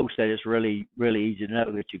close that it's really, really easy to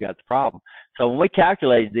know that you got the problem. So when we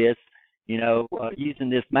calculate this, using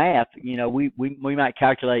this math, we might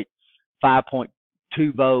calculate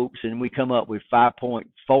 5.2 volts and we come up with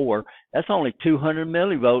 5.4. That's only 200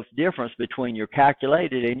 millivolts difference between your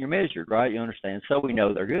calculated and your measured, right? You understand? So we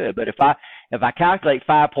know they're good. But if I calculate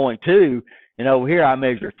 5.2 and over here I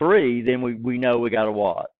measure 3, then we know we got a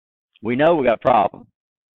what? We know we got a problem.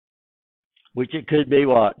 Which it could be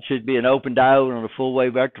what? Should be an open diode on a full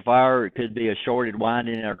wave rectifier, or it could be a shorted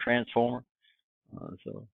winding in our transformer.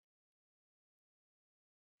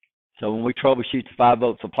 So when we troubleshoot the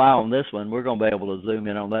 5-volt supply on this one, we're going to be able to zoom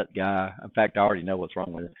in on that guy. In fact, I already know what's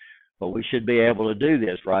wrong with it. But we should be able to do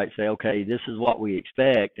this, right? Say, okay, this is what we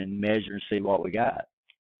expect, and measure and see what we got.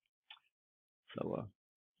 So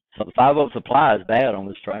the 5-volt supply is bad on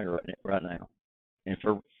this trainer right now. And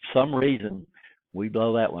for some reason, we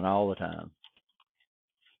blow that one all the time.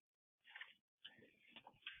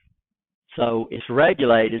 So it's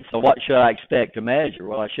regulated, so what should I expect to measure?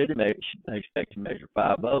 Well, I should expect to measure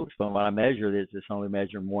 5 volts, but when I measure this, it's only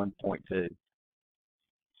measuring 1.2.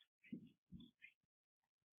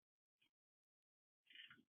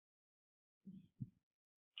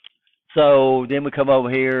 So then we come over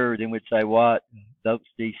here, then we'd say what? Volts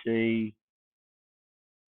DC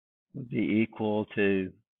would be equal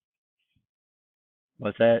to,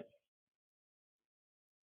 what's that?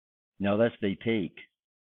 No, that's V peak.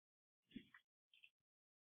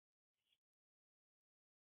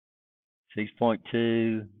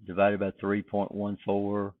 6.2 divided by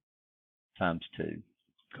 3.14 times 2,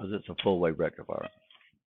 because it's a full wave rectifier.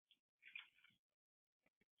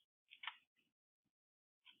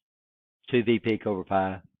 Two V peak over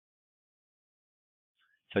pi.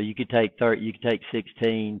 So you could take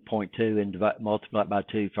 16.2 and multiply it by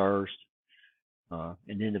 2 first, and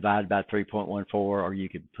then divide by 3.14, or you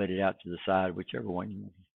could put it out to the side, whichever one you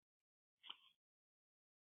want.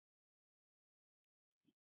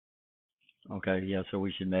 Okay, yeah, so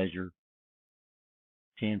we should measure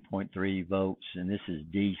 10.3 volts, and this is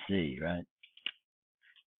DC, right?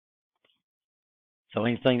 So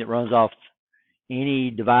anything that runs off any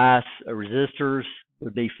device or resistors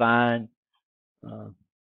would be fine.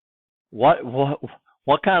 What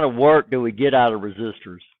kind of work do we get out of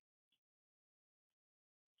resistors?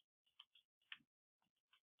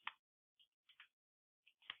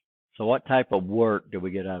 So what type of work do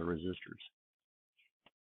we get out of resistors?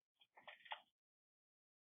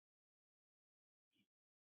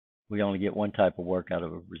 We only get one type of work out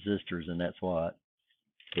of resistors, and that's what?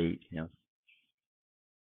 Heat, yeah.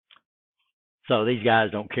 So these guys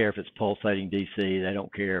don't care if it's pulsating DC. They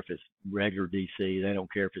don't care if it's regular DC. They don't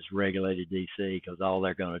care if it's regulated DC, because all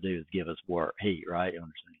they're going to do is give us work, heat, right? You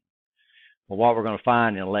understand? Well, what we're going to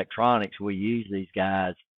find in electronics, we use these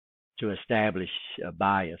guys to establish a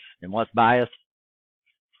bias. And what's bias?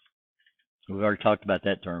 We've already talked about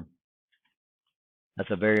that term.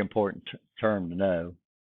 That's a very important term to know.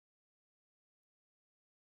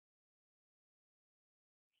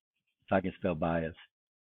 If I can spell bias.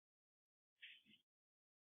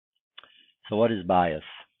 So what is bias?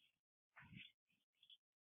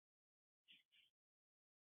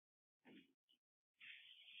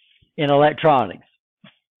 In electronics,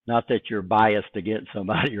 not that you're biased against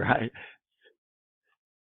somebody, right?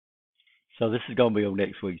 So this is going to be on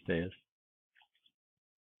next week's test.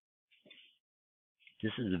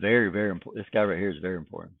 This is very, very important. This guy right here is very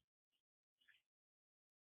important.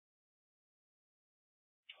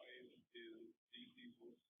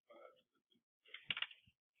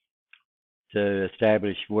 To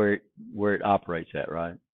establish where it operates at,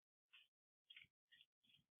 right?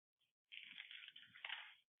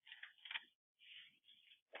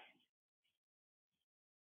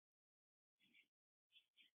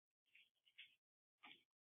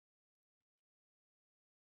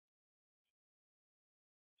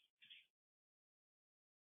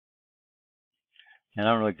 And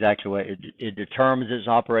I don't know exactly what it determines its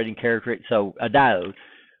operating characteristic. So a diode,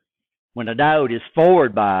 when a diode is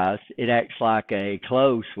forward biased, it acts like a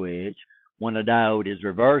closed switch. when a diode is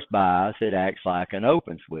reverse bias, it acts like an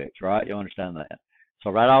open switch, right? You understand that? So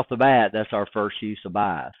right off the bat, that's our first use of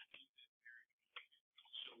bias.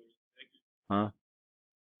 Huh?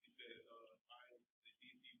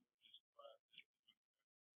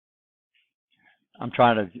 I'm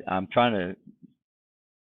trying to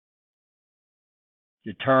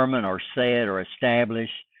determine or set or establish.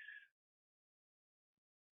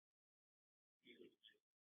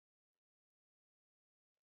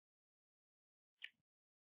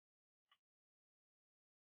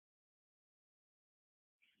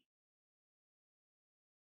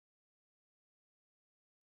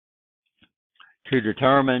 To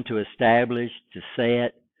determine, to establish, to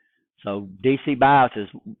set. So DC bias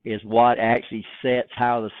is what actually sets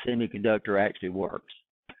how the semiconductor actually works.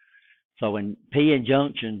 So in P-N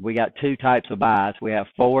junction, we got two types of bias. We have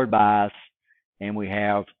forward bias and we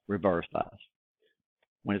have reverse bias.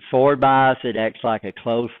 When it's forward bias, it acts like a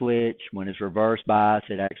closed switch. When it's reverse bias,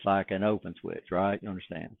 it acts like an open switch, right? You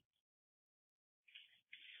understand?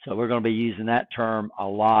 So we're going to be using that term a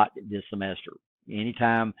lot this semester.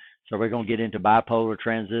 Anytime, so we're going to get into bipolar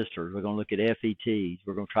transistors. We're going to look at FETs.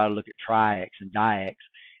 We're going to try to look at triacs and diacs.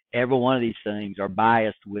 Every one of these things are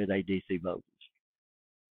biased with a DC voltage.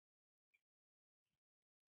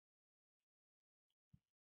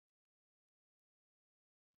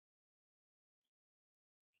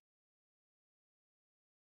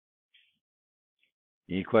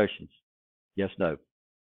 Any questions? Yes, no.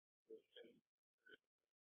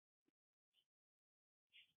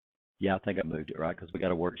 Yeah, I think I moved it, right? Because we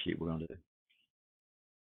got a worksheet we're going to do.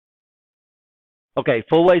 Okay,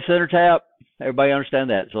 full wave center tap. Everybody understand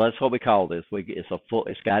that? So that's what we call this.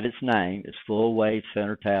 It's got its name. It's full wave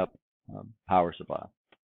center tap power supply.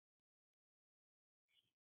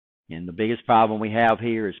 And the biggest problem we have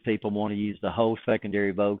here is people want to use the whole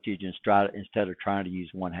secondary voltage instead of trying to use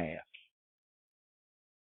one half.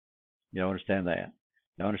 You understand that?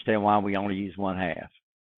 You understand why we only use one half?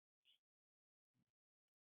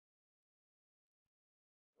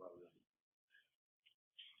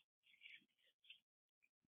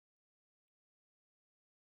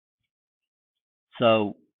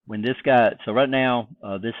 So when this guy, so right now,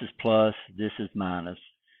 this is plus, this is minus.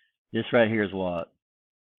 This right here is what?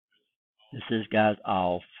 This guy's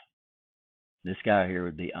off. This guy here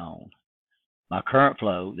would be on. My current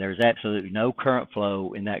flow, there's absolutely no current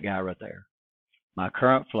flow in that guy right there. My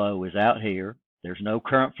current flow is out here. There's no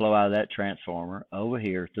current flow out of that transformer. Over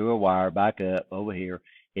here, through a wire, back up, over here.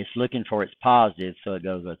 It's looking for its positive, so it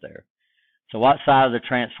goes right there. So what side of the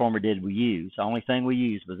transformer did we use? The only thing we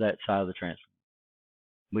used was that side of the transformer.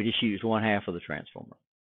 We just used one half of the transformer.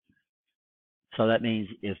 So that means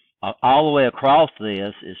if all the way across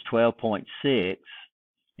this is 12.6,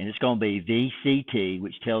 and it's going to be VCT,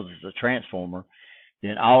 which tells us the transformer,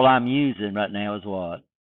 then all I'm using right now is what?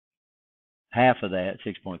 Half of that,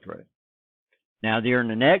 6.3. Now, during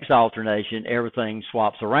the next alternation, everything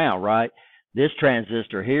swaps around, right? This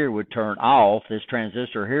transistor here would turn off. This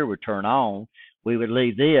transistor here would turn on. We would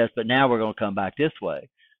leave this, but now we're going to come back this way.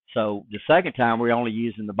 So the second time, we're only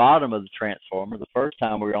using the bottom of the transformer. The first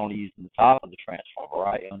time, we're only using the top of the transformer,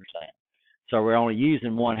 right? You understand? So we're only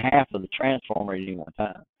using one half of the transformer at any one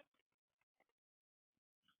time.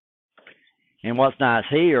 And what's nice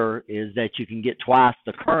here is that you can get twice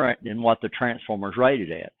the current than what the transformer is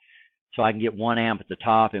rated at. So I can get 1 amp at the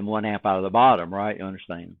top and 1 amp out of the bottom, right? You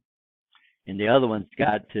understand? And the other one's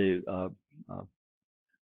got to,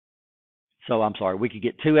 so I'm sorry, we could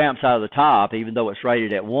get 2 amps out of the top, even though it's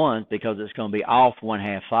rated at 1, because it's going to be off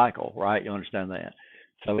 1/2 cycle, right? You understand that?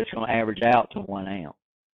 So it's going to average out to 1 amp,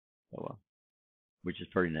 so, which is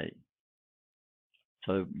pretty neat.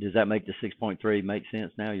 So does that make the 6.3 make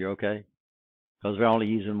sense now? You're okay? Because we're only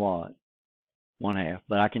using what? 1/2.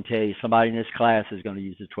 But I can tell you somebody in this class is going to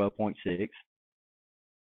use the 12.6.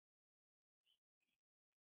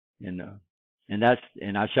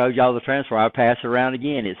 And I showed y'all the transfer. I pass it around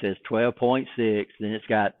again. It says 12.6. Then it's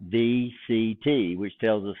got VCT, which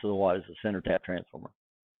tells us what is a center tap transformer.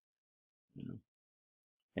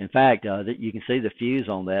 In fact, you can see the fuse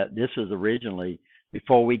on that. This was originally,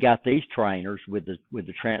 before we got these trainers with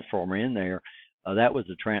the transformer in there, that was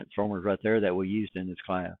the transformers right there that we used in this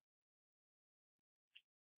class.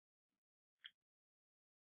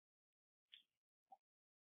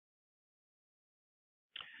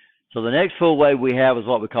 So the next full wave we have is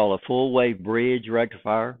what we call a full wave bridge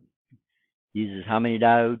rectifier. Uses how many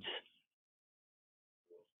diodes?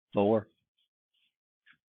 4.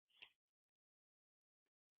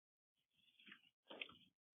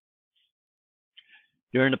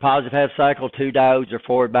 During the positive half cycle, 2 diodes are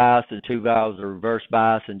forward biased and 2 diodes are reverse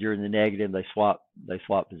biased, and during the negative, they swap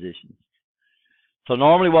positions. So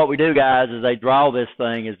normally what we do, guys, is they draw this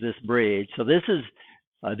thing as this bridge. So this is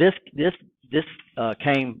this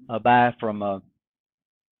came by from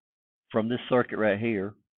this circuit right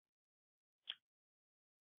here.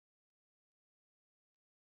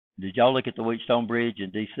 Did y'all look at the Wheatstone Bridge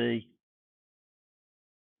in D.C.?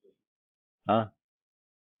 Huh?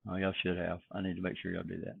 Oh, y'all should have. I need to make sure y'all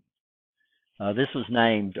do that. This was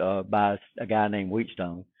named by a guy named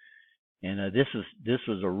Wheatstone, and this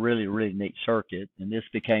was a really neat circuit, and this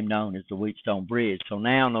became known as the Wheatstone Bridge. So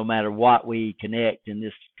now, no matter what we connect in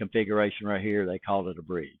this configuration right here, they call it a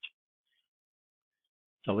bridge.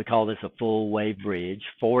 So we call this a full wave bridge,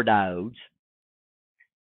 4 diodes.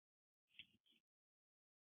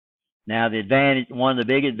 Now, one of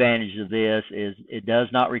the big advantages of this is it does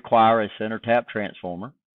not require a center tap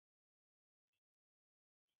transformer.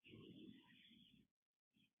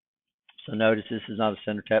 So notice this is not a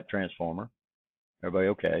center tap transformer. Everybody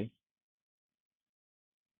okay?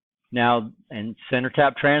 Now, and center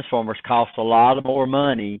tap transformers cost a lot more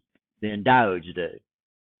money than diodes do,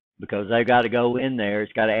 because they've got to go in there.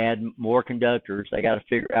 It's got to add more conductors. They got to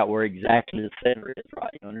figure out where exactly the center is,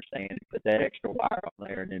 right? You understand? Put that extra wire on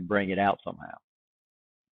there and then bring it out somehow.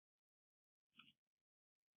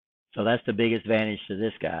 So that's the big advantage to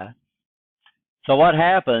this guy. So what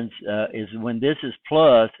happens is when this is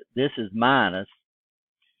plus, this is minus.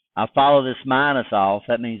 I follow this minus off.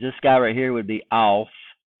 That means this guy right here would be off,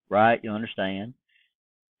 right? You understand?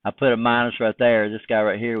 I put a minus right there. This guy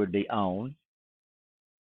right here would be on.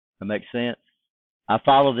 That makes sense? I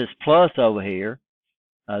follow this plus over here.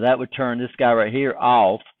 That would turn this guy right here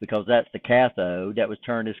off, because that's the cathode. That would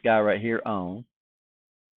turn this guy right here on.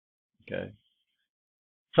 Okay.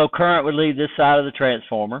 So current would leave this side of the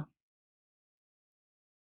transformer.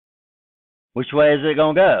 Which way is it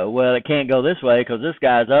going to go? Well, it can't go this way because this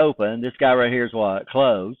guy's open. This guy right here is what?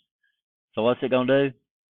 Closed. So what's it going to do?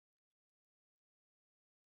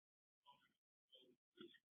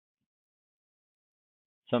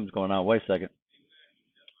 Something's going on. Wait a second.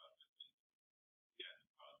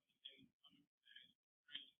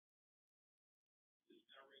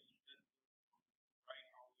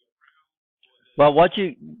 Well,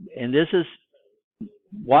 this is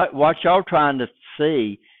what y'all trying to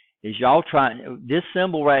see is this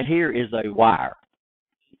symbol right here is a wire.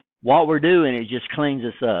 What we're doing is just cleans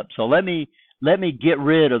this up. So let me get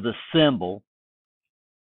rid of the symbol.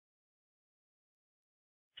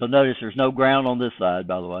 So notice there's no ground on this side,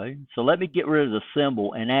 by the way. So let me get rid of the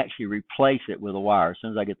symbol and actually replace it with a wire as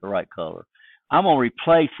soon as I get the right color. I'm going to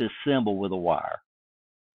replace this symbol with a wire,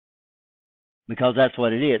 because that's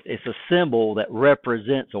what it is. It's a symbol that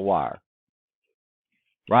represents a wire.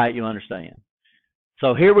 Right? You understand?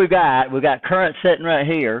 So here we've got current sitting right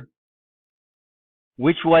here.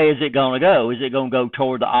 Which way is it going to go? Is it going to go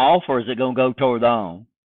toward the off, or is it going to go toward the on?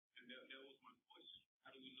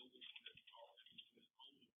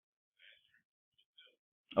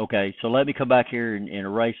 Okay, so let me come back here and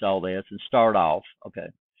erase all this and start off. Okay,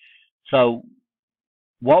 so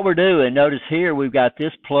what we're doing, notice here we've got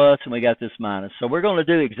this plus and we got this minus. So we're going to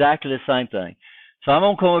do exactly the same thing. So I'm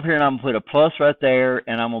going to come up here and I'm going to put a plus right there,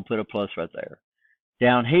 and I'm going to put a plus right there.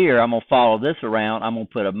 Down here, I'm going to follow this around. I'm going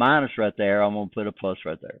to put a minus right there. I'm going to put a plus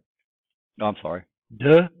right there. Oh, I'm sorry.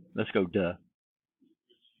 Duh. Let's go duh.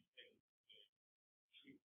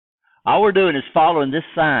 All we're doing is following this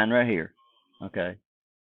sign right here. Okay.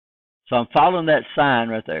 So I'm following that sign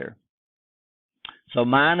right there. So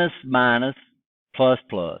minus, minus, plus,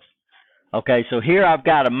 plus. Okay, so here I've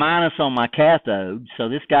got a minus on my cathode. So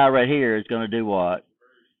this guy right here is going to do what?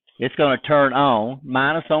 It's going to turn on,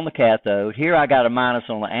 minus on the cathode. Here I got a minus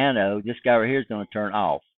on the anode. This guy right here is going to turn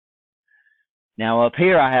off. Now up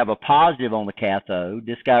here I have a positive on the cathode.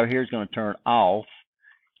 This guy right here is going to turn off.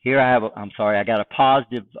 Here I have I got a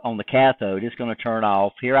positive on the cathode. It's going to turn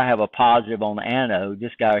off. Here I have a positive on the anode.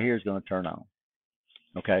 This guy right here is going to turn on.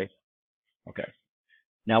 Okay? Okay.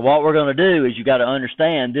 Now what we're going to do is you got to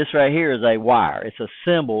understand this right here is a wire. It's a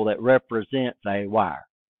symbol that represents a wire.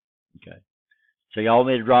 Okay. So y'all want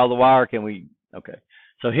me to draw the wire? Can we? Okay.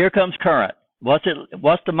 So here comes current. What's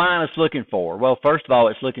the minus looking for? Well, first of all,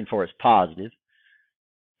 it's looking for its positive.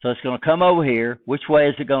 So it's going to come over here. Which way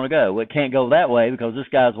is it going to go? Well, it can't go that way because this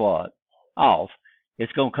guy's what? Off.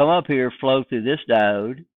 It's going to come up here, flow through this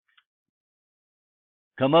diode,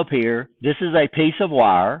 come up here. This is a piece of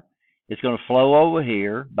wire. It's going to flow over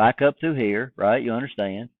here, back up through here, right? You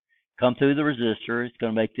understand? Come through the resistor. It's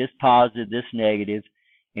going to make this positive, this negative.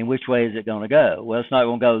 And which way is it going to go? Well, it's not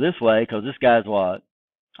going to go this way because this guy's what?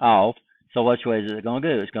 Off. So which way is it going to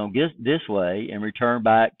go? It's going to get this way and return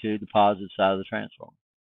back to the positive side of the transformer.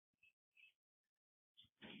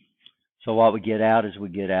 So what we get out is we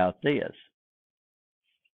get out this.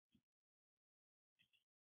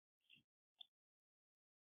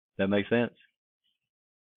 That makes sense?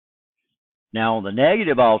 Now on the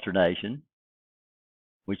negative alternation,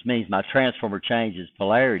 which means my transformer changes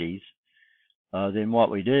polarities, then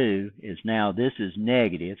what we do is now this is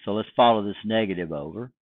negative. So let's follow this negative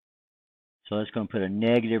over. So that's going to put a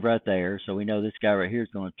negative right there. So we know this guy right here is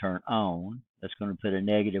going to turn on. That's going to put a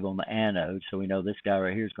negative on the anode. So we know this guy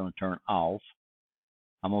right here is going to turn off.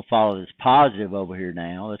 I'm going to follow this positive over here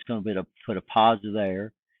now. That's going to put a positive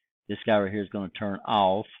there. This guy right here is going to turn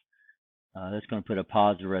off. That's going to put a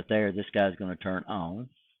positive right there. This guy's going to turn on.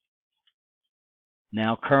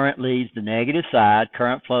 Now current leaves the negative side.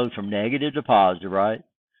 Current flows from negative to positive, right?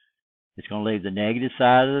 It's going to leave the negative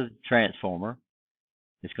side of the transformer.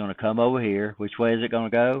 It's going to come over here. Which way is it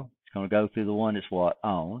going to go? It's going to go through the one that's what?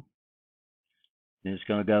 On. Then it's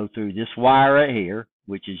going to go through this wire right here,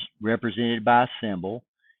 which is represented by a symbol.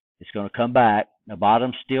 It's going to come back. The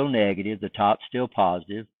bottom's still negative. The top's still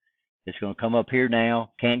positive. It's going to come up here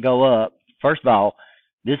now. Can't go up. First of all,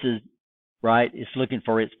 this is right. It's looking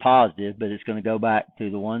for its positive, but it's going to go back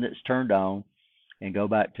to the one that's turned on and go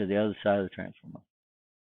back to the other side of the transformer.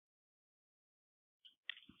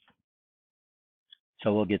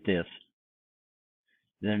 So we'll get this.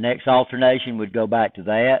 Then the next alternation would go back to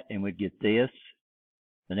that, and we'd get this.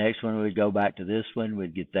 The next one would go back to this one,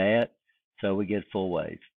 we'd get that. So we get full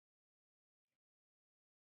wave.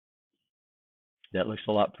 That looks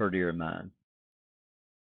a lot prettier in mine.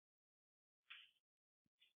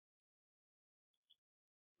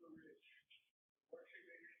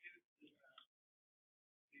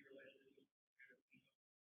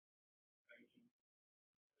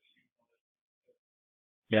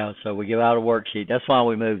 Yeah, so we give out a worksheet. That's why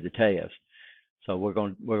we moved the test. So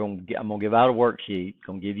I'm going to give out a worksheet.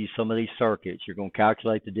 Going to give you some of these circuits. You're going to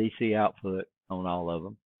calculate the DC output on all of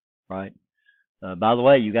them, right? By the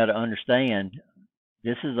way, you got to understand,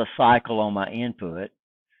 this is a cycle on my input.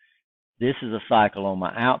 This is a cycle on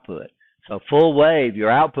my output. So full wave, your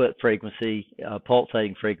output frequency,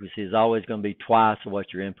 pulsating frequency, is always going to be twice of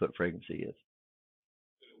what your input frequency is.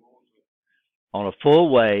 On a full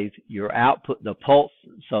wave, your output, the pulse,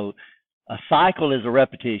 so a cycle is a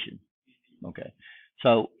repetition. Okay.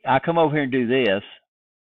 So I come over here and do this,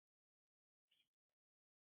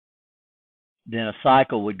 then a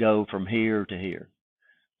cycle would go from here to here.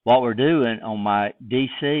 What we're doing on my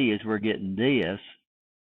DC is we're getting this.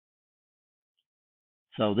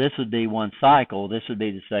 So this would be one cycle. This would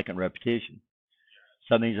be the second repetition.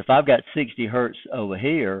 So it means if I've got 60 hertz over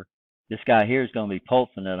here, this guy here is going to be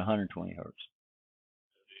pulsing at 120 hertz.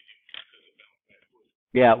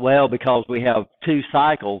 Yeah, well, because we have two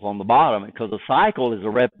cycles on the bottom, because a cycle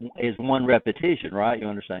is one repetition, right? You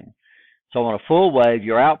understand? So on a full wave,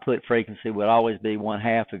 your output frequency would always be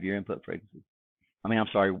 1/2 of your input frequency. I'm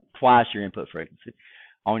sorry, twice your input frequency.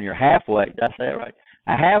 On your half wave, that's that right.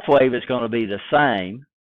 A half wave is going to be the same.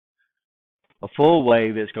 A full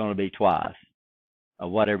wave is going to be twice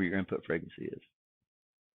of whatever your input frequency is.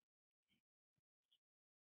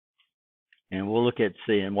 And we'll look at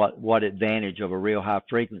seeing what advantage of a real high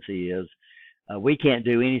frequency is. We can't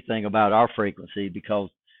do anything about our frequency because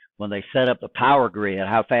when they set up the power grid,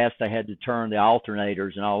 how fast they had to turn the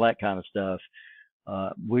alternators and all that kind of stuff,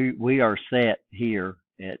 we are set here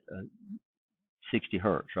at 60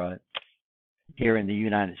 hertz, right? Here in the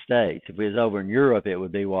United States. If it was over in Europe, it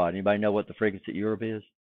would be what? Anybody know what the frequency Europe is?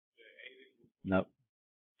 No.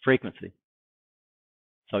 Frequency.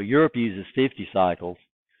 So Europe uses 50 cycles.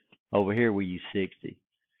 Over here we use 60.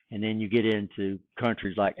 And then you get into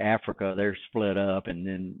countries like Africa, they're split up, and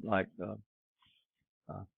then like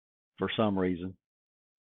for some reason.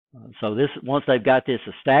 So this, once they've got this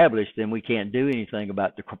established, then we can't do anything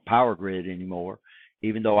about the power grid anymore,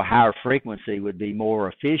 even though a higher frequency would be more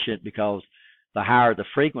efficient, because the higher the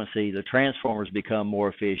frequency, the transformers become more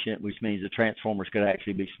efficient, which means the transformers could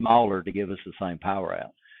actually be smaller to give us the same power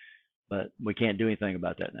out. But we can't do anything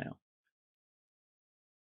about that now.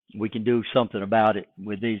 We can do something about it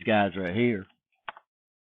with these guys right here,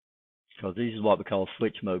 because these is what we call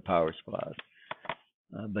switch mode power supplies.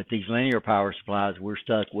 But these linear power supplies, we're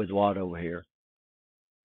stuck with what over here?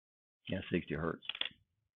 Yeah, 60 hertz.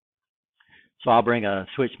 So I'll bring a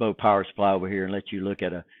switch mode power supply over here and let you look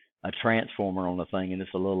at a transformer on the thing, and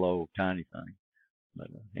it's a little old tiny thing. But,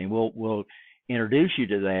 and we'll introduce you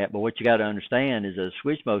to that. But what you got to understand is a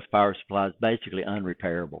switch mode power supply is basically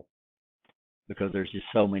unrepairable, because there's just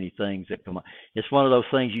so many things that come up. It's one of those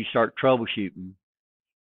things you start troubleshooting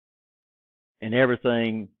and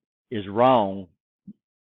everything is wrong,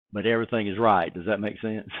 but everything is right. Does that make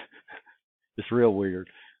sense? It's real weird.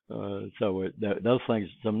 Those things.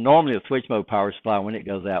 So normally a switch mode power supply, when it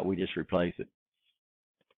goes out, we just replace it.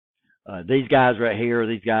 These guys right here,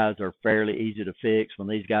 these guys are fairly easy to fix. When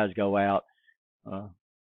these guys go out, I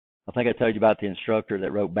think I told you about the instructor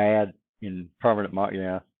that wrote bad in permanent mark.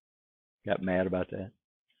 Yeah, got mad about that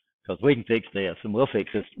because we can fix this, and we'll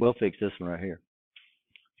fix this. We'll fix this one right here.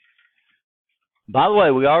 By the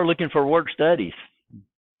way, we are looking for work studies.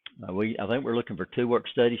 I think we're looking for 2 work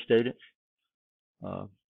study students.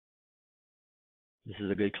 This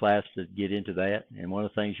is a good class to get into that. And one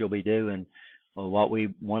of the things you'll be doing,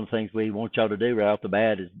 one of the things we want y'all to do right off the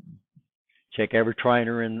bat is check every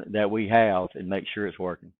trainer that we have and make sure it's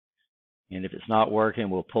working. And if it's not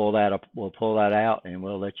working, we'll pull that up. We'll pull that out and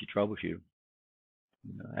we'll let you troubleshoot.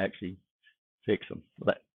 Actually fix them.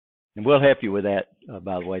 And we'll help you with that,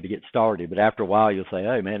 by the way, to get started. But after a while, you'll say,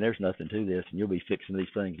 "Hey, man, there's nothing to this," and you'll be fixing these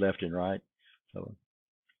things left and right. So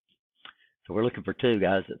we're looking for 2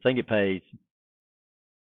 guys. I think it pays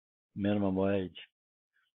minimum wage,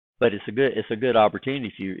 but it's a good opportunity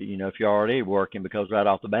if if you're already working, because right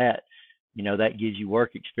off the bat, that gives you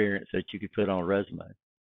work experience that you could put on a resume.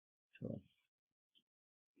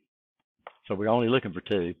 So we're only looking for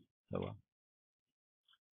 2. So.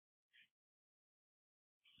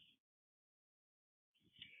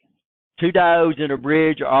 2 diodes in a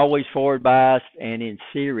bridge are always forward biased and in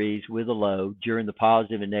series with a load during the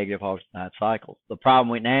positive and negative half cycles. The problem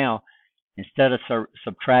with now, instead of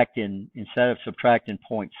subtracting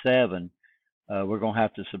 0.7, we're going to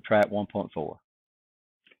have to subtract 1.4.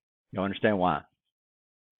 You understand why?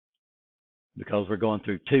 Because we're going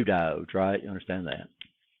through 2 diodes, right? You understand that?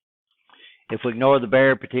 If we ignore the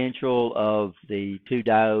barrier potential of the 2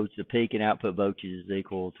 diodes, the peak and output voltage is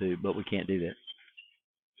equal to, but we can't do that.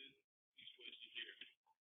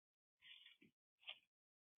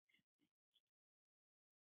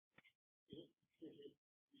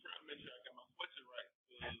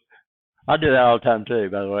 I do that all the time too,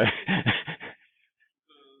 by the way.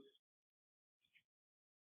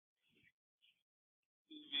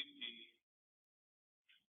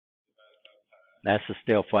 That's the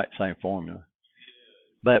still same formula.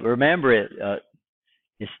 But remember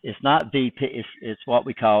it's not V peak, it's what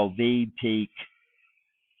we call V peak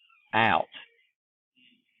out.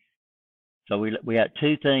 So we got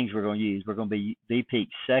 2 things we're going to use. We're going to be V peak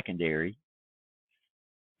secondary,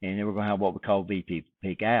 and then we're going to have what we call V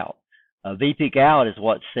peak out. V peak out is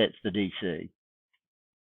what sets the DC.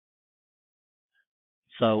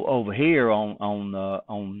 So over here on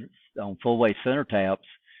full wave center taps,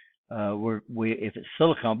 if it's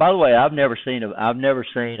silicon. By the way, I've never seen a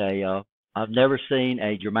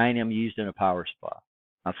germanium used in a power supply.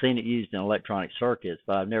 I've seen it used in electronic circuits,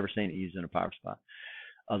 but I've never seen it used in a power supply.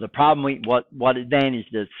 The problem, what advantage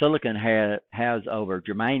does silicon has over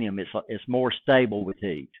germanium? It's more stable with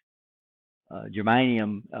heat.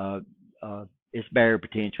 Germanium, its barrier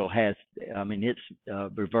potential its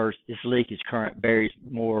reverse, its leakage current varies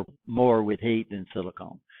more with heat than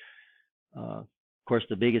silicon. Of course,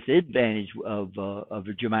 the biggest advantage of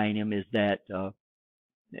the germanium is that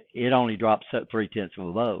it only drops 0.3 of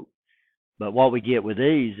a volt. But what we get with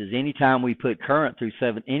these is anytime we put current through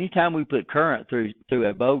a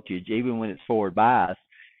voltage, even when it's forward biased,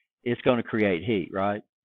 it's going to create heat, right?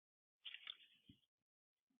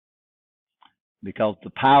 Because the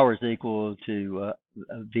power is equal to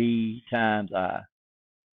V times I.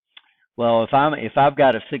 Well, if I've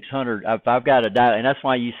got a 600, if I've got a diode, and that's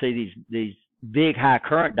why you see these big high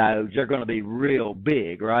current diodes, they're going to be real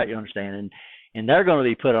big, right? You understand? And they're going to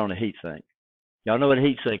be put on a heat sink. Y'all know what a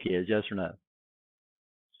heat sink is, yes or no?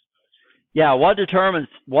 Yeah, what determines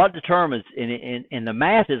and the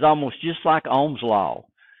math is almost just like Ohm's law.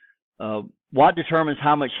 What determines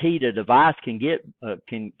how much heat a device can get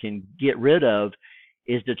rid of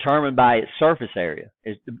is determined by its surface area.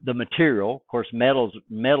 It's the material. Of course, metals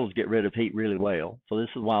get rid of heat really well. So this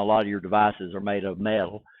is why a lot of your devices are made of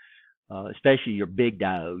metal, especially your big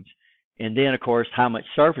diodes. And then, of course, how much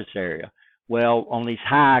surface area. Well, on these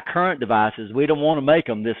high current devices, we don't want to make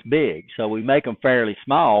them this big, so we make them fairly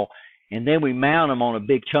small, and then we mount them on a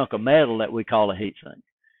big chunk of metal that we call a heat sink.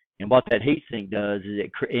 And what that heat sink does is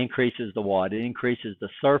it increases the watt. It increases the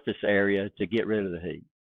surface area to get rid of the heat.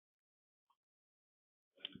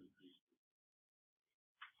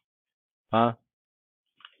 Huh?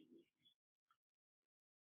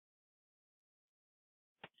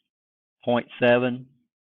 Point seven.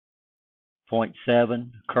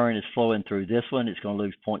 Current is flowing through this one. It's going to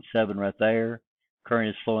lose 0.7 right there. Current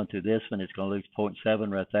is flowing through this one. It's going to lose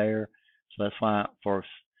 0.7 right there. So that's why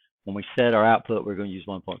when we set our output, we're going to use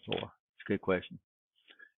 1.4. It's a good question.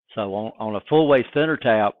 So on a full wave center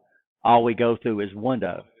tap, all we go through is one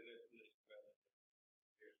diode.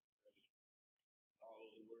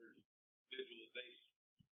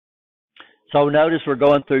 So notice we're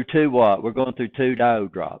going through two what? We're going through two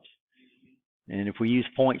diode drops. And if we use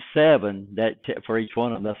 0.7 for each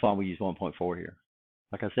one of them, that's why we use 1.4 here.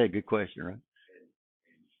 Like I said, good question, right?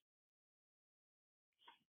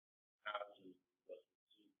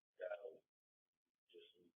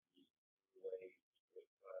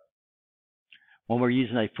 When we're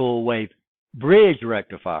using a full wave bridge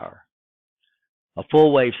rectifier, a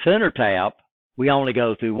full wave center tap, we only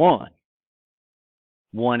go through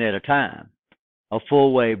one at a time. A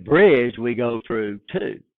full wave bridge, we go through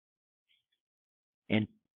two. And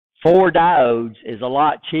 4 diodes is a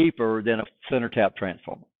lot cheaper than a center tap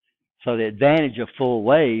transformer. So the advantage of full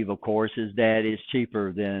wave, of course, is that it's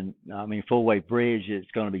cheaper than, full wave bridge is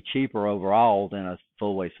going to be cheaper overall than a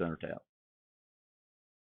full wave center tap.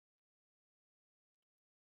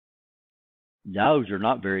 Those are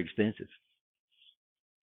not very expensive.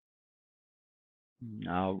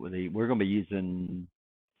 No, we're going to be using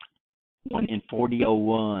 1 in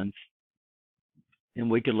 4001s,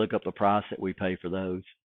 and we could look up the price that we pay for those.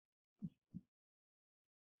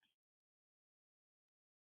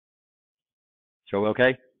 So,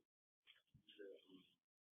 okay?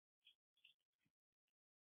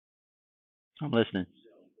 I'm listening.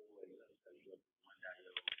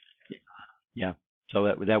 Yeah. So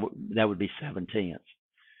that would be 7/10.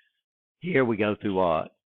 Here we go through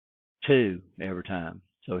what? 2 every time.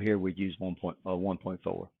 So here we use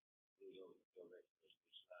 1.4.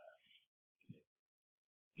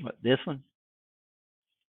 What, this one?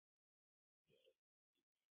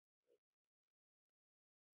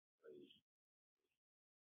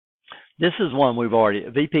 This is one we've already.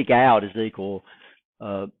 V peak out is equal.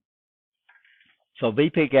 So V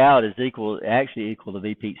peak out is actually equal to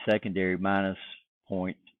V peak secondary minus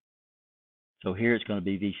point. So here it's going to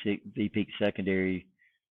be V peak secondary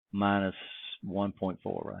minus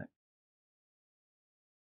 1.4, right?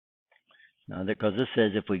 Now, because this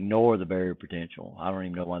says if we ignore the barrier potential, I don't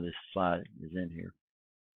even know why this slide is in here.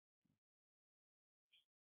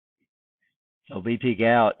 So V peak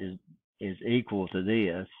out is equal to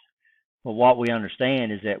this. But what we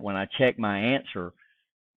understand is that when I check my answer,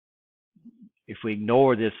 if we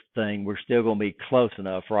ignore this thing, we're still going to be close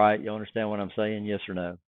enough, right? You understand what I'm saying? Yes or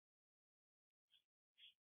no?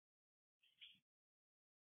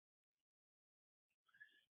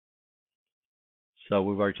 So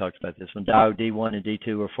we've already talked about this one. Diode D1 and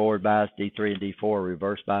D2 are forward bias. D3 and D4 are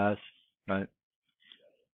reverse bias, right?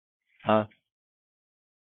 Huh?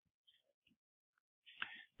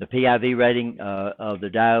 The PIV rating of the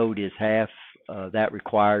diode is half that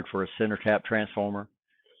required for a center tap transformer.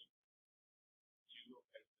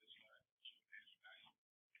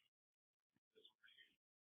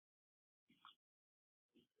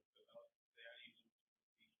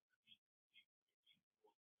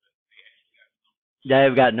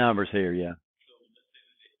 They've got numbers here, yeah.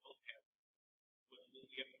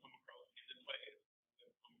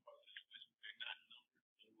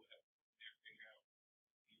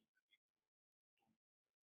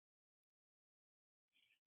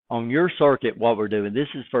 On your circuit, what we're doing, this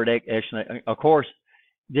is for of course,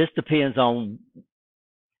 this depends on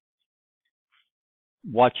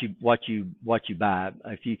what you buy.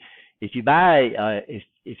 If you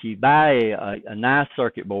buy a nice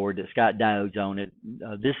circuit board that's got diodes on it,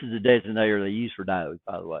 this is the designator they use for diodes,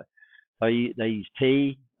 by the way. They use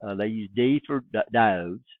T, they use D for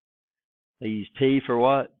diodes. They use T for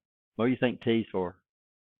what? What do you think T's for?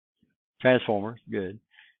 Transformers. Good.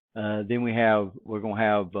 Then we're going to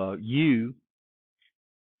have U,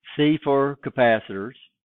 C for capacitors,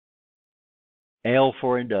 L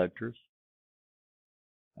for inductors,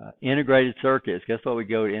 integrated circuits. Guess what we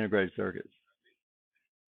go to integrated circuits?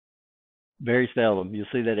 Very seldom. You'll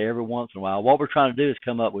see that every once in a while. What we're trying to do is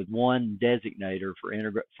come up with one designator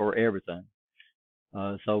for everything.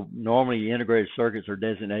 So normally integrated circuits are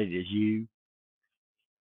designated as U.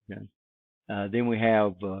 Okay. Then we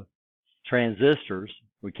have transistors.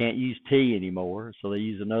 We can't use T anymore, so they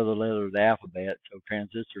use another letter of the alphabet. So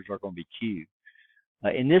transistors are going to be Q.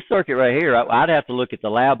 In this circuit right here, I'd have to look at the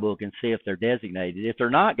lab book and see if they're designated. If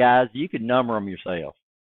they're not, guys, you can number them yourself.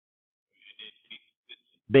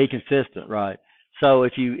 Be consistent, right? So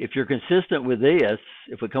if you're consistent with this,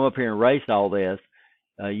 if we come up here and erase all this,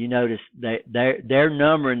 you notice that they're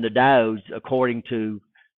numbering the diodes according to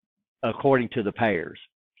the pairs.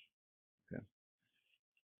 Okay.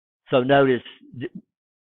 So notice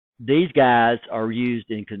these guys are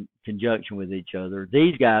used in conjunction with each other.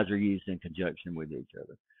 These guys are used in conjunction with each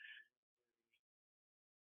other.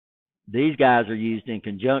 These guys are used in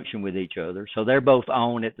conjunction with each other, so they're both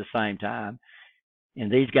on at the same time.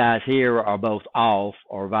 and these guys here are both off,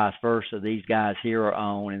 or vice versa. These guys here are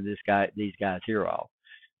on, and these guys here are off.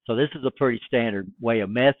 So this is a pretty standard way of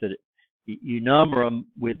method. You number them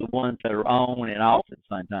with the ones that are on and off at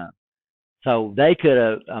the same time. So they could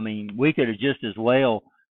have, I mean, we could have just as well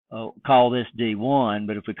call this D1,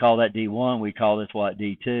 but if we call that D1, we call this what,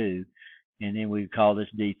 D2, and then we call this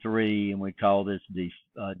D3, and we call this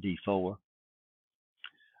D4.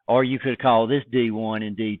 Or you could call this D1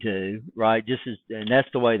 and D2, right? Just as, and that's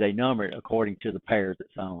the way they number it according to the pairs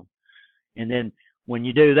it's on. And then when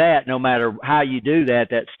you do that, no matter how you do that,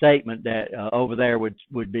 that statement that over there would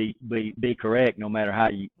be correct, no matter how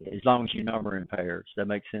you, as long as you number in pairs. That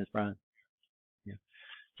makes sense, Brian? Yeah.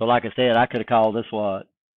 So like I said, I could have called this what?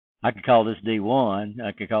 I could call this D1.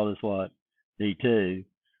 I could call this what? D2.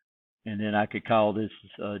 And then I could call this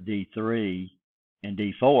D3 and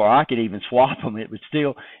D4. I could even swap them. It would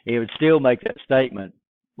still make that statement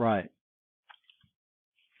right.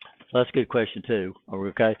 So that's a good question too.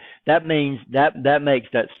 Okay, that means that makes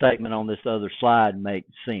that statement on this other slide make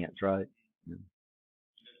sense, right?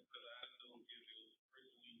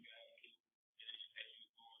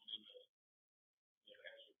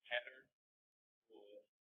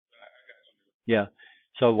 Yeah.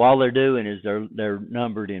 So all they're doing is they're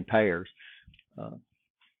numbered in pairs. Uh,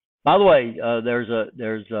 by the way,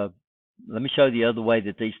 let me show you the other way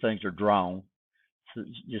that these things are drawn, so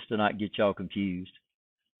just to not get y'all confused.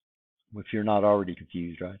 If you're not already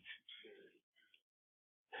confused, right?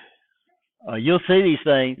 You'll see these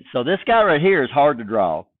things. So this guy right here is hard to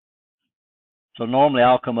draw. So normally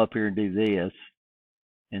I'll come up here and do this,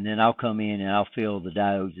 and then I'll come in and I'll fill the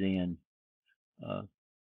diodes in.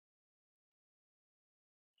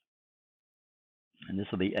 And this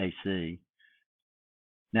will be AC.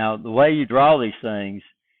 Now, the way you draw these things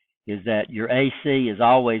is that your AC is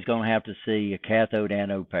always going to have to see a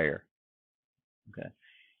cathode-anode pair. Okay.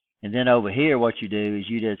 And then over here, what you do is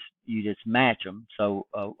you just match them. So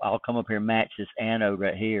I'll come up here and match this anode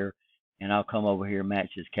right here, and I'll come over here and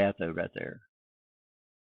match this cathode right there.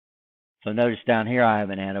 So notice down here I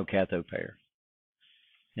have an anode-cathode pair.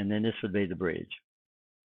 And then this would be the bridge.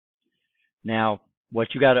 Now,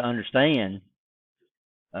 what you got to understand,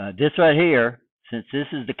 this right here, since this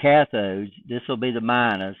is the cathodes, this will be the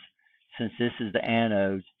minus, since this is the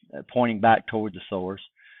anodes pointing back toward the source.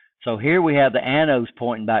 So here we have the anodes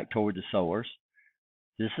pointing back toward the source.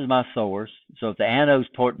 This is my source. So if the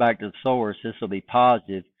anodes point back to the source, this will be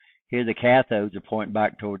positive. Here the cathodes are pointing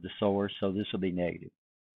back toward the source, so this will be negative.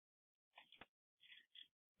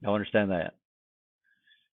 Y'all understand that?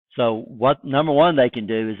 So what number one they can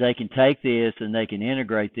do is they can take this and they can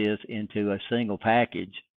integrate this into a single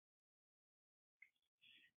package.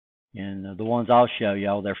 And the ones I'll show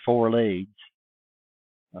y'all, they're 4 leads.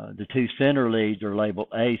 The 2 center leads are labeled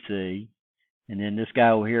AC, and then this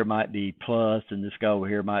guy over here might be plus, and this guy over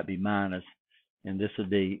here might be minus, and this would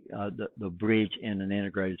be the bridge in an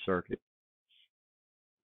integrated circuit.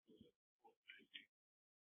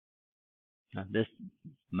 Now this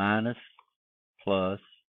minus, plus,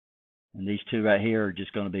 and these 2 right here are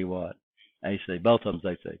just going to be what? AC. Both of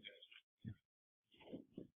them's AC.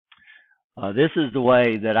 This is the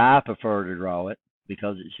way that I prefer to draw it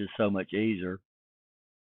because it's just so much easier.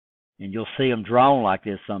 And you'll see them drawn like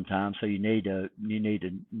this sometimes, so you need to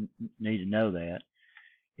know that.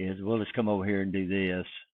 Is we'll just come over here and do this,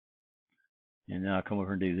 and then I'll come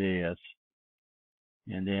over and do this,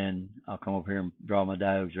 and then I'll come over here and draw my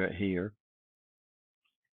diodes right here.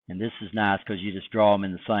 And this is nice because you just draw them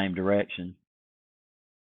in the same direction.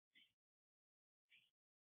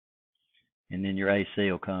 And then your AC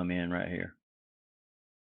will come in right here.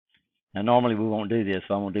 Now normally we won't do this,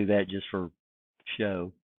 so I'm going to do that just for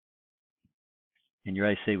show. And your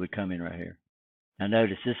AC would come in right here. Now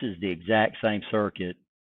notice this is the exact same circuit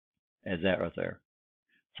as that right there.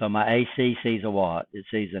 So my AC sees a what? It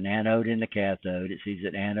sees an anode in the cathode. It sees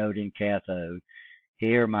an anode in cathode.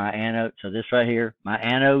 Here my anode, so this right here, my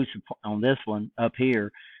anodes on this one up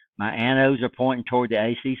here, my anodes are pointing toward the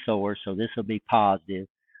AC source, so this will be positive.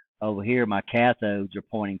 Over here my cathodes are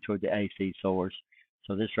pointing toward the AC source,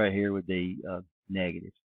 so this right here would be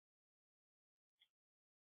negative.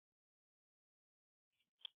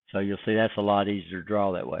 So you'll see that's a lot easier to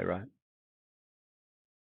draw that way, right?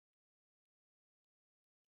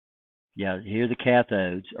 Yeah, here the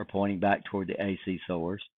cathodes are pointing back toward the AC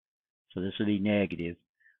source, so this would be negative.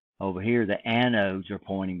 Over here the anodes are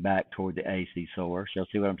pointing back toward the AC source. Y'all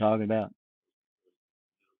see what I'm talking about?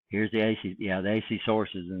 Here's the AC, yeah, the AC source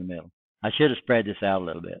is in the middle. I should have spread this out a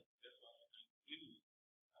little bit.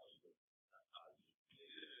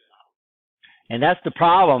 And that's the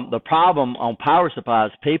problem. The problem on power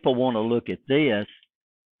supplies, people want to look at this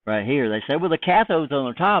right here. They say, well, the cathode's on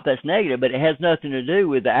the top, that's negative, but it has nothing to do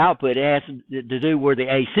with the output. It has to do where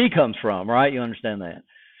the AC comes from, right? You understand that?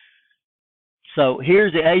 So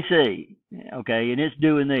here's the AC, okay, and it's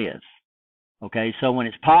doing this. Okay, so when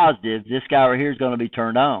it's positive, this guy right here is going to be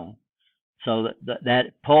turned on. So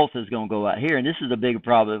that pulse is going to go out here, and this is the bigger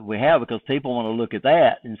problem that we have because people want to look at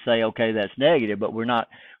that and say, okay, that's negative, but we're not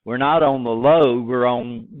on the load. We're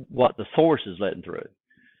on what the source is letting through.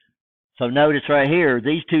 So notice right here,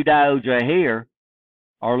 these two diodes right here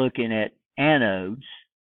are looking at anodes.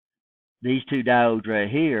 These two diodes right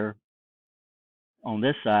here on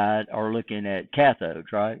this side are looking at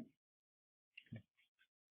cathodes, right?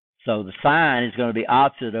 So the sign is going to be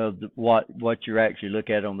opposite of what you actually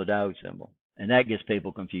look at on the diode symbol. And that gets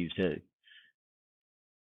people confused too.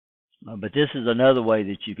 But this is another way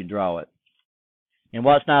that you can draw it. And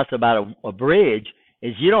what's nice about a bridge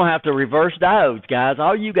is you don't have to reverse diodes, guys.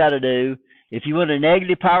 All you got to do, if you want a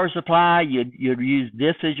negative power supply, you'd use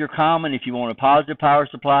this as your common. If you want a positive power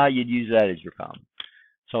supply, you'd use that as your common.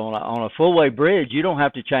 So on a full-wave bridge, you don't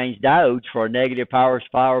have to change diodes for a negative power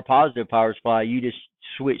supply or positive power supply. You just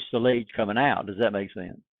switch the leads coming out. Does that make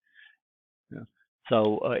sense? Yeah.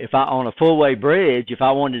 So if I on a full-wave bridge, if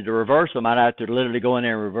I wanted to reverse them, I'd have to literally go in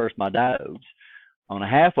there and reverse my diodes. On a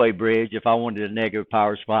half-wave bridge, if I wanted a negative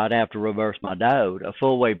power supply, I'd have to reverse my diode. A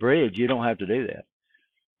full-wave bridge, you don't have to do that.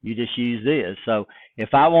 You just use this. So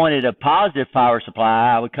if I wanted a positive power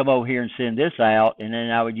supply, I would come over here and send this out, and then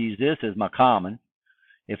I would use this as my common.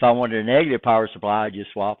 If I wanted a negative power supply, I'd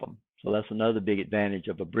just swap them. So that's another big advantage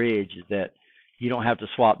of a bridge is that you don't have to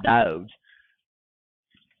swap diodes.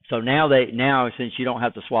 So now since you don't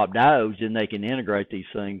have to swap diodes, then they can integrate these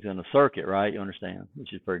things in a circuit, right? You understand?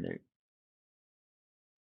 Which is pretty neat.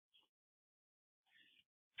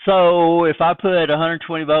 So if I put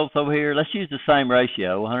 120 volts over here, let's use the same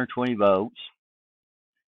ratio, 120 volts.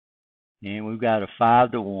 And we've got a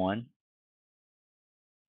 5-to-1.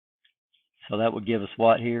 So that would give us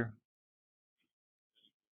what here?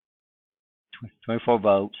 24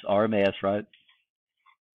 volts, RMS, right?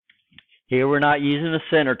 Here we're not using a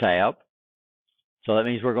center tap. So that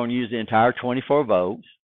means we're going to use the entire 24 volts.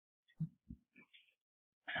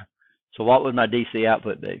 So what would my DC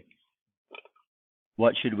output be?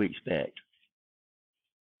 What should we expect?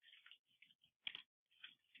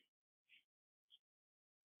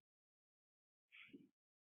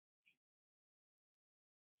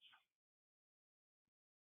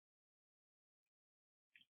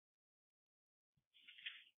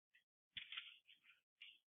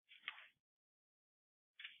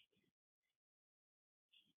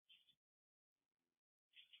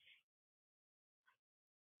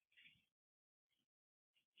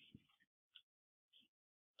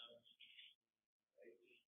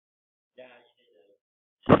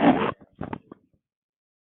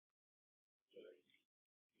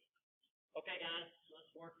 Okay, guys, let's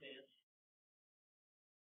work this.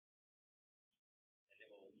 And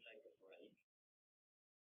then we'll take a break.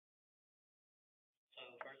 So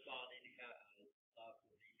first of all, I need to stop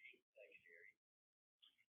the VP secondary.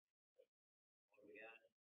 What do we got?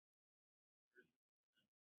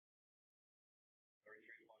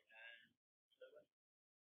 33.9.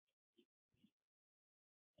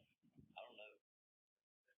 I don't know.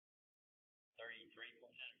 33.9,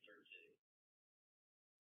 32.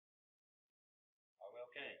 Are we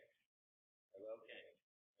okay? Are we okay?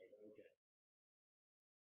 Are we okay?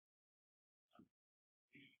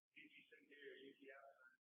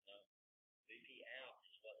 No. VP out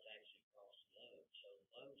is what's actually across the load. So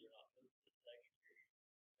loads are not moving to the secondary.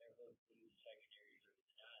 They're moving to the secondary through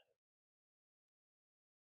the diode.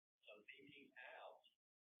 So VP out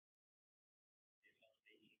is going to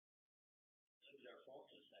be, those are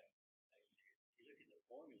formula secondary. You look at the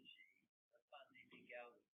formula sheet, let's find VP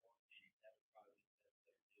out in the formula sheet. That would probably be the best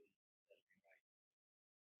way to do it. That's right.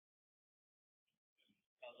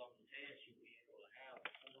 Because on the test, you'll be able to have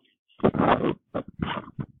the formula sheet.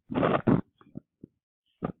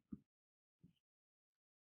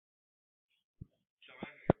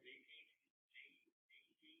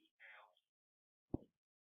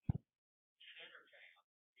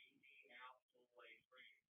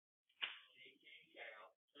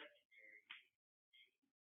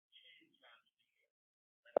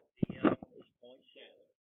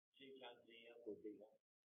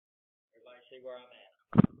 Everybody see where I'm at?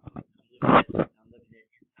 I'm looking at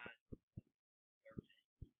your time.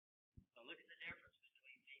 So look at the difference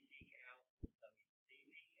between VP out,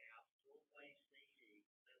 VP out, full wave CD,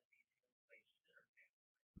 that'll be full wave center count.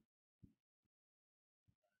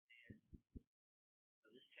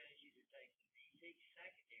 So this tells you to take the VP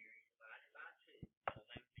secondary divided by 2. So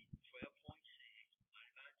that would be 12.6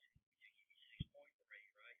 divided by 2.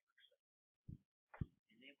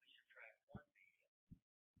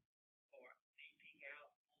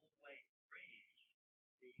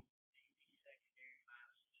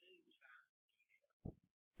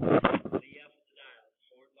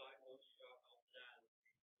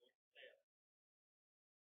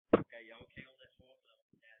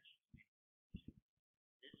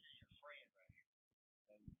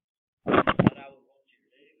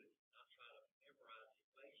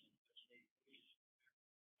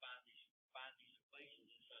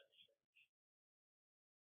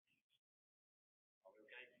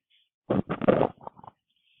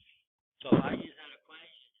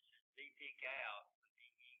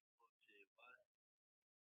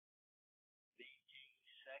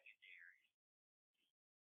 secondary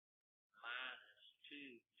minus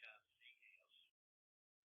 2 times VF.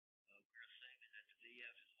 So we're assuming that the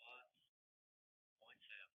VF is what? 0.7.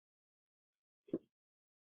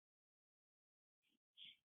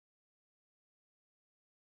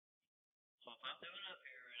 So if I'm doing up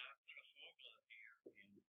here and I put a formula up here, and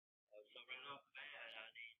so right off the bat, I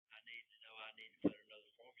need to know I need to put another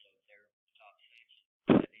formula up there on the top section.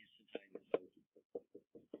 That instantaneous.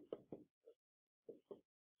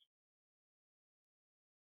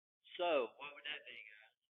 So what would that be, guys?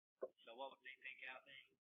 So what would VP out be?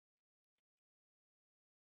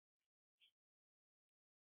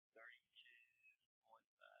 32.5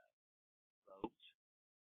 volts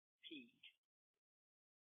peak.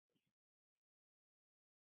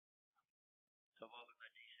 So what would my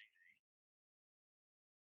DC be?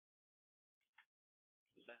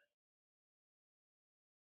 Was that?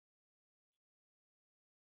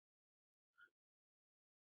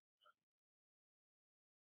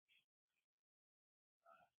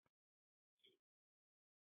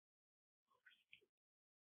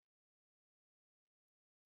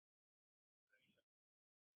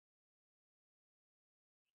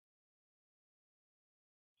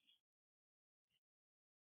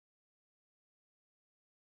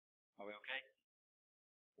 Are we okay?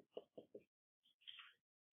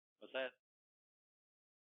 What's that?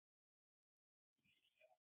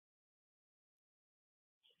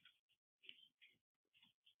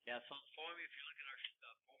 Yeah, so the formula, if you look at our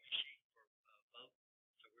formula sheet for both,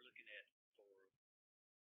 so we're looking at for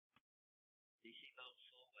DC volts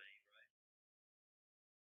full wave, right?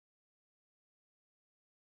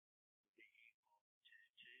 Be equal to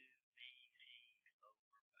 2VV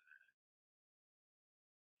over 5.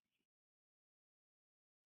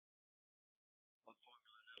 What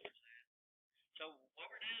formula number is that? So what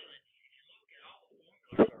we're doing, if you look at all the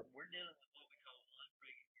formulas, we're dealing with what we call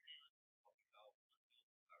unregulated, what we call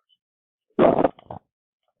unregulated.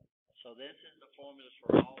 So this is the formulas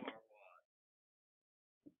for all our what?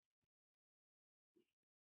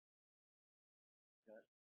 Good.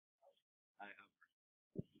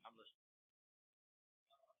 I'm listening.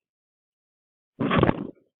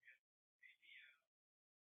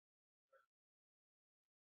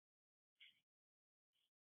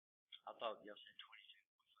 I thought you said 22.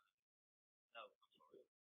 No, I'm sorry.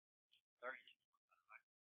 32.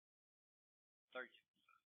 32.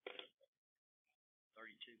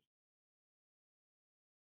 32.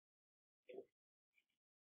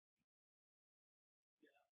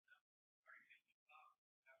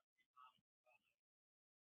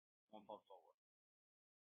 1.4.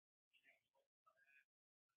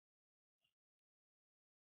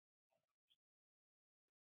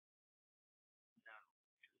 No.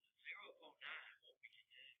 0.9, what we can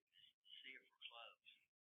do is see if we're close.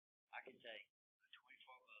 I can take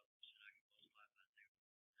 24 volts and I can multiply by 0.9.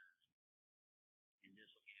 And this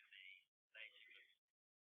will give me basically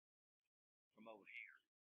from over here.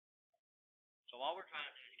 So all we're trying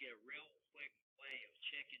to do is get a real quick way of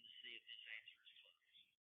checking to see if this answer is close.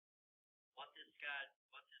 What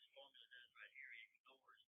this formula does right here, it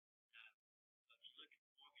ignores. But you look at the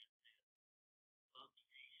formula, of the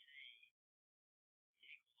DC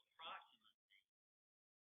equals approximately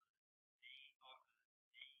D R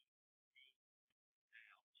D D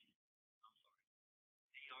out. I'm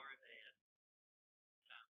sorry, DRS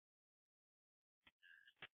times.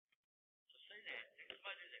 So say that.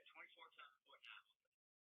 Somebody do that. 24 times 0.9.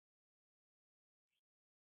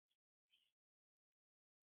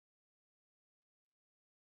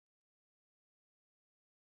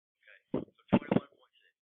 Okay. So 21.6.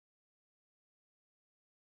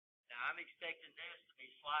 Now I'm expecting this to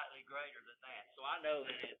be slightly greater than that. So I know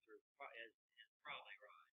that answer is probably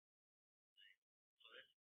right. So this,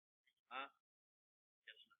 huh?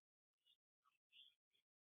 Yes, sir.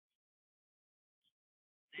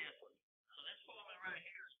 This one. So this formula right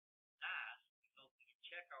here is nice because we can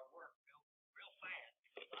check our work real fast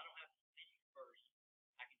because I don't have to finish first.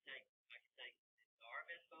 I can take the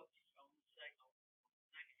RMS voltage on the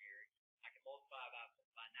secondary. I can multiply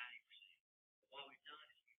by 90%. But what we've done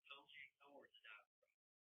is we've totally ignored the diagram.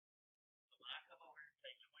 So when I come over here and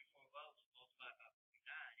take 24 volts and multiply by 0.9,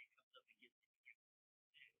 it comes up and gets me 2.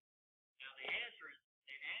 Now the answer is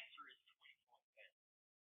 20.7.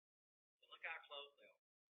 So look how close they are.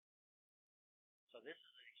 So this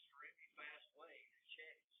is an extremely fast way to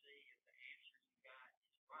check and see if the answer you got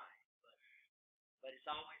is right. But it's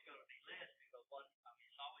always going to be less because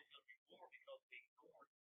it's always going to be more because we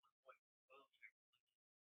ignored 1.4 volts.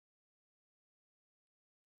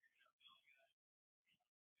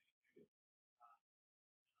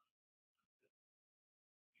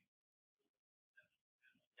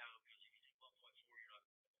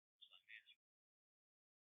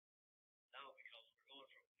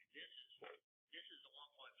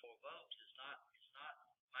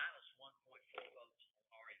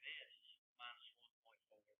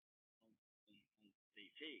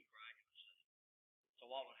 fatigue, right? So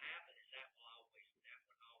what would happen is that would always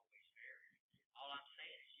vary. All I'm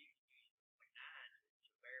saying is you can use the point 0.9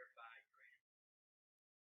 to verify your answer.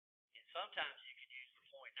 And sometimes you can use the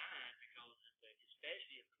point 0.9 because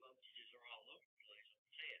especially if the voltages are all over the place on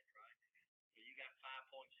the test, right? So you got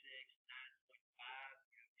 5.6, 9.5,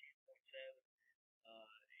 10.7.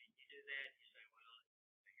 And you do that, you say, well,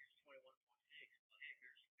 here's 21.6. Well, heck,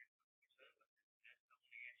 here's 21.7. That's the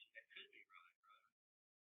only answer that could be right, right?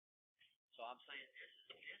 So I'm saying this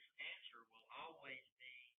answer will always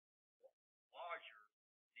be larger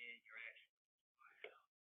than your actual.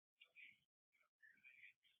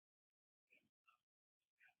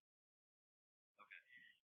 Okay.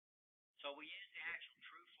 So we use the actual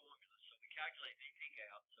true formula. So we calculate V peak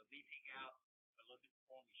out. So V peak out, I look at the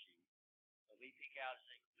formula sheet. So V peak out is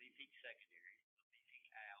equal to V peak secondary. So V peak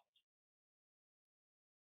out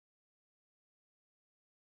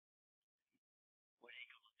would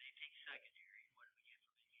equal to V peak secondary. What do we get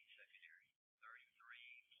for V peak secondary?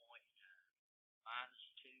 33.9 minus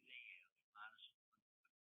 2 VM minus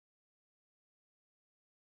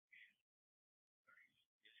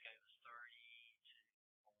this gave us 32.5.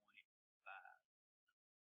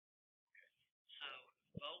 Okay. So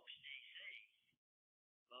volts DC,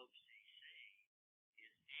 volts DC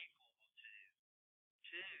is equal to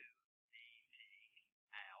 2 VP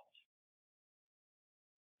out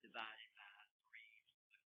divided by 3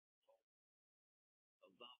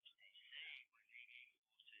 of volts DC would be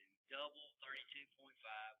equal to double 32.5,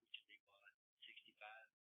 which would be what? 65.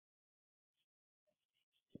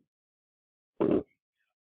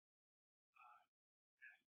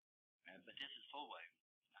 But this is full wave.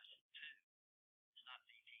 I said 2. It's not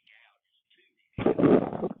VP out, it's 2 VP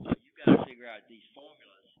out. So you got to figure out these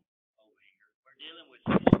formulas over here. We're dealing with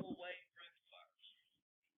full wave rectifiers.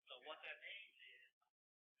 So what that means is,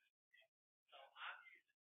 so I'm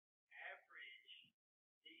using average,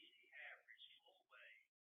 DC average full wave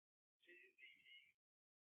 2 VP.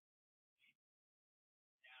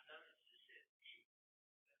 Now notice this is equal to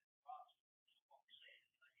the approximate. So what we're saying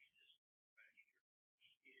is, I use this right here.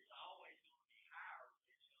 It is always going to be higher.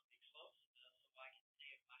 It's going to be close enough so I can see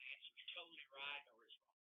if my answer is totally right or it's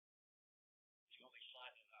wrong. It's going to be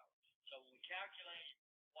slightly higher. So when we calculated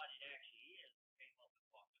what it actually is, it came up with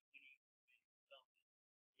what, 20 something.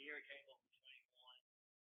 Here it came up with 21.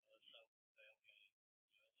 So, okay,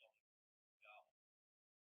 so it's only $1.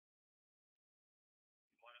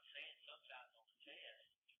 What I'm saying, sometimes on the test,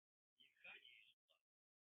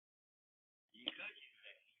 you could use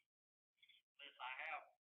that. Unless I have,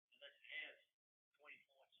 unless it has 20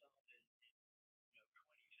 point something, 22,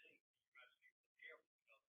 you have to be real careful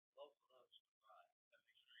because both of those are right. That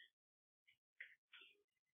makes sense.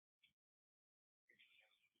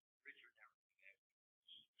 Richard never did that.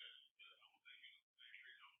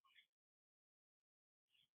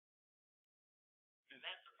 And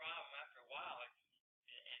that's the problem after a while. And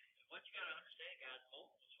what you got to understand, guys,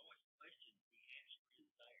 multiple choice questions, the answer is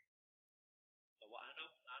there. So I know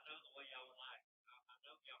the way y'all would like. I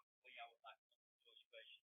know y'all the way y'all would like multiple choice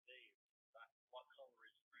questions to be. Right? What color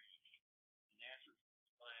is green? And the answer is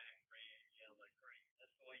black, red, yellow, green.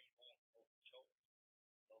 That's the way you want multiple choice.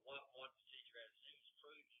 But what one procedure has to do is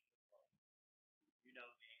prove you know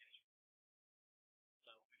the answer.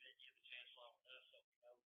 So we didn't give the chance long enough, so we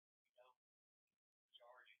know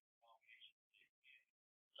charge prolongation.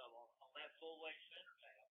 So on that full wave center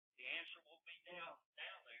tab, the answer will be down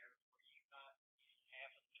there where you not using half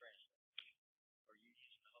of the transfer, or you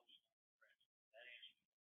using the whole transfer. That answer,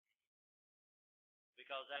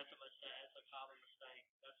 because that's a mistake. That's a common mistake.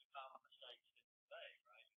 That's a common mistake to make,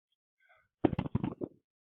 right?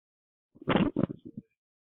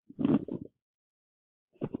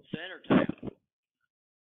 Center tab.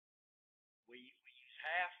 We use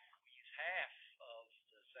half of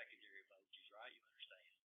the secondary voltage, right? You understand?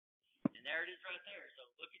 And there it is right there. So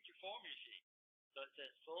look at your formula sheet. So it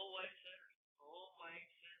says full wave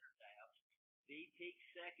center tab, V peak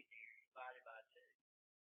secondary divided by 2.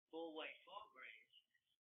 Full wave full bridge,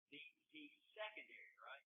 V peak secondary,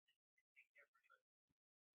 right?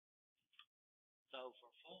 So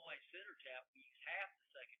for full wave center tap, we use half the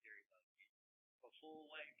secondary voltage. For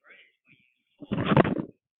full wave bridge, we use full.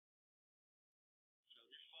 So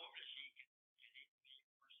this formula sheet can even be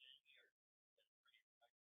percent here.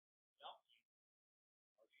 Don't you?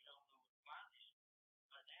 Or if you don't know what to find this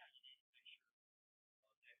right now, you need to make sure that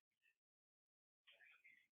we do.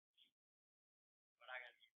 But I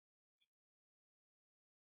got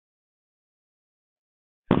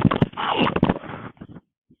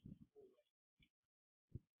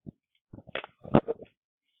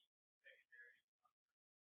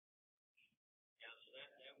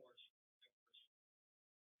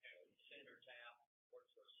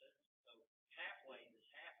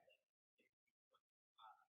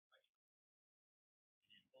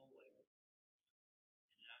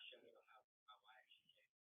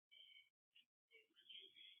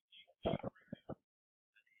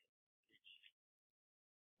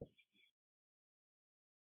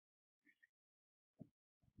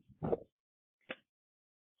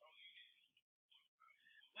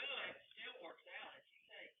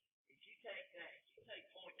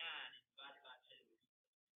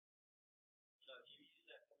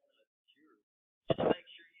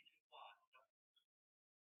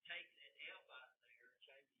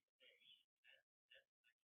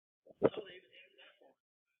So even that one,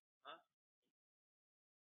 huh?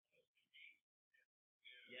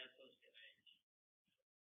 Yeah, it's supposed to be age.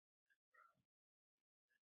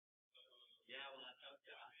 Yeah, well, I told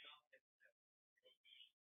you, I saw it.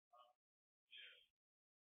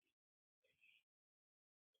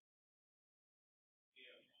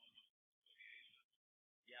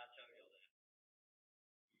 Yeah, I told you that.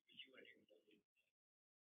 But you wouldn't even believe it.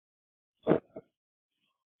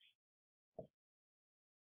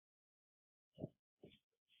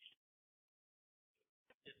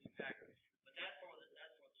 It's exactly. But that's what the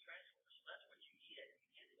transformer. So that's what you get. You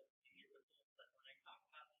get the full when they talk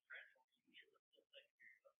about the transformer, you get the full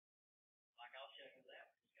secondary. Like I'll show you that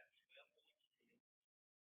one. It's got 12 points in it,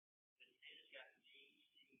 but it's got G,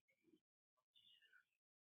 C, E.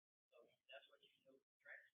 So that's what you know the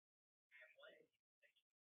transformer halfway.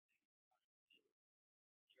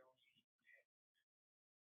 You're only using half.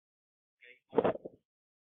 Okay.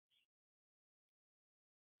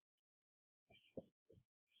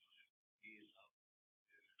 Use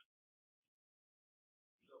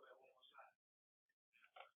go back one more side.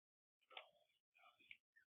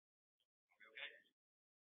 Okay.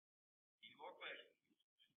 Any more questions?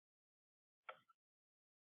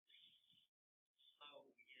 So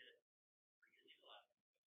we get you a lot,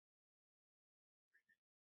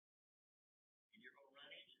 and you're gonna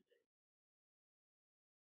run into things.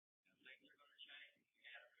 And things are gonna change. You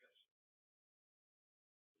had a real things are more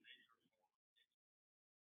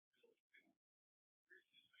built.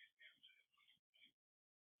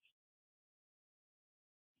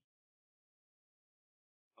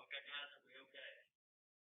 Okay, guys, are we okay?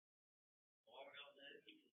 What we're gonna do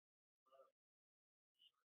is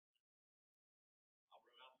I'll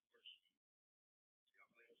run off the worksheet. So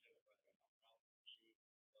y'all go ahead and take a breath. I'll run off the worksheet.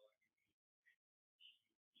 So I can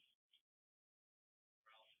run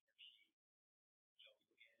off the worksheet. So we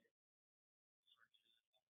look at it, search it,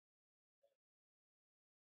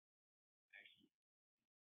 actually, and see how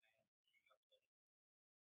close it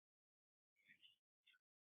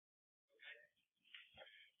is. Okay?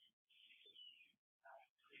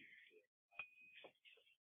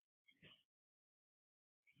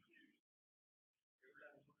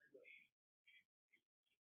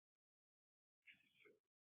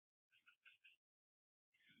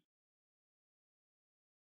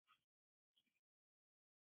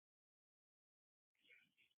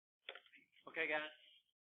 Okay, guys.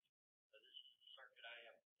 So this is the circuit I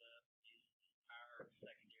have used the entire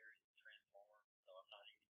secondary transformer. So I'm not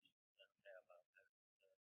even using the tab out there.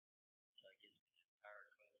 So it gives me the entire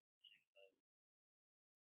code. So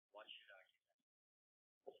what should I get?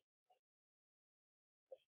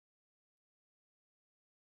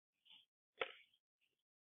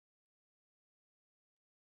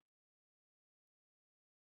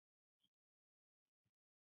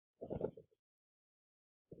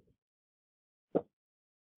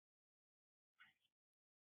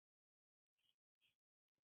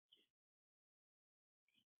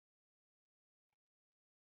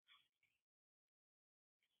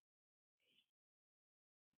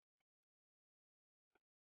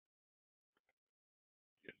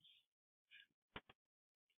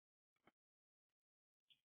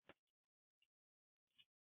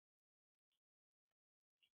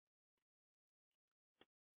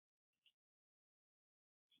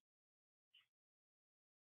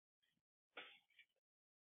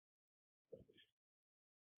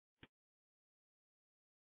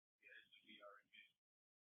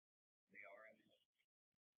 The RMS.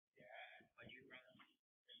 Yeah. Are you running?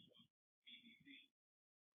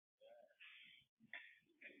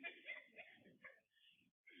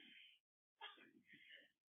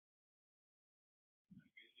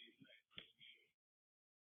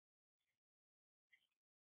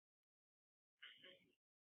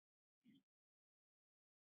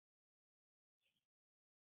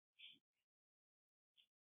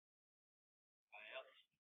 I else?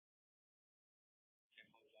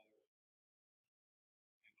 Tempo lower.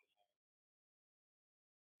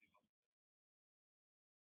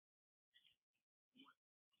 Tempo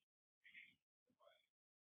lower.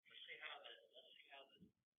 Let's see how the 90%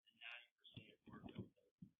 works.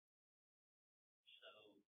 So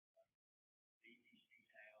BBC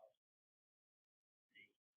out the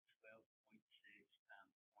 12.6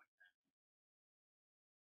 times point 0.9.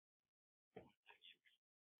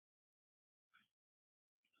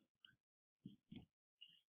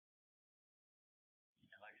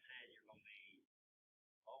 And like I said, you're gonna be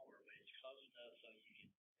lower, but it's close enough so you can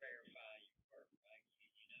verify your work, right?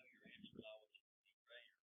 You know your answer is always gonna be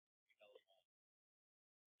greater. You know it's not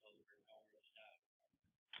over and over the time.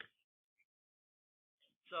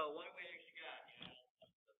 So what do we actually got? You know,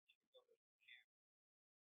 let's go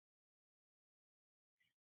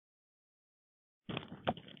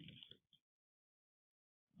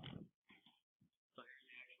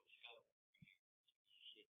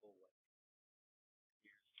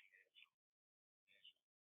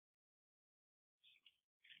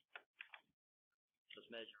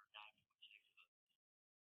measure 9.6 foot.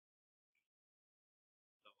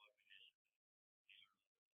 So what we measure?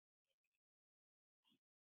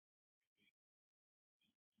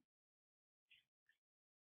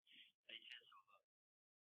 Eight tenths of a foot.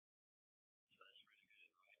 So that's really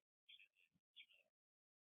good, right?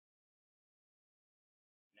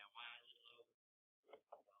 Now why is it low?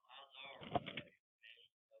 Well, odds are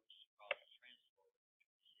measure those across the transport.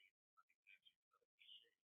 See,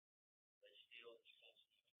 but still it's close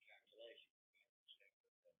enough to calculation.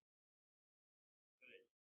 Good.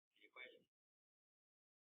 Any questions?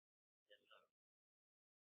 Yes, sir.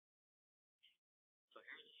 So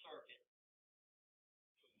here's the circuit.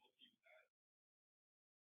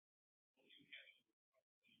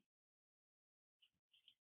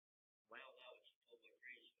 Well, no, it's a full load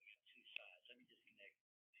grid, so we got two sides. Let me disconnect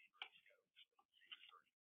the main scope so we can see the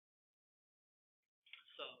circuit.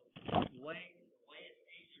 So the way it's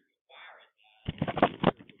easier to wire it, guys,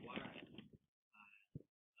 easier to wire it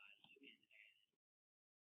by looking at it.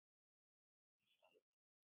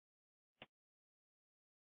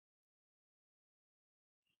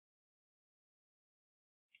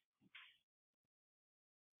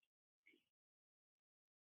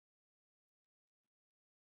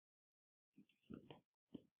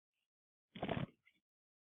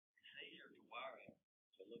 It's easier to wire it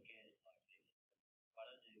to look at it like this. What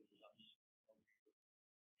I do is I'm just over here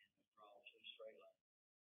and draw two straight lines.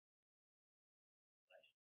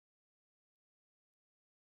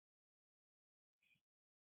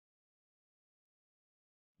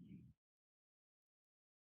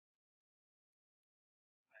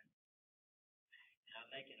 And I'm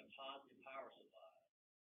making a positive power supply.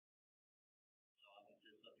 So I want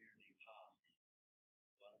this up here to be positive.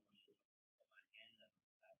 So I want this up my hand up.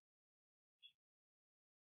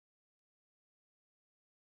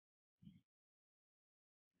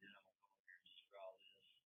 Then I'm gonna come over here and just draw this.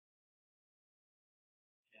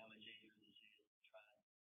 See how much easier this is to try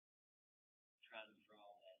to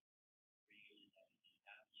draw that region of the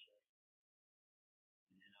diamond shape.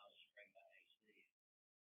 And then I'll just bring my AC in.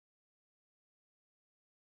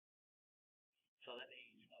 So that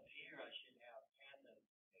means up here I should have cathode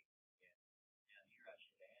connected again. Down here I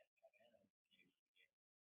should have anode connected again.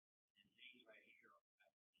 And these right here are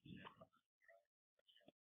separate.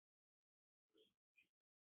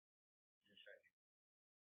 This right here.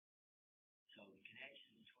 So the connection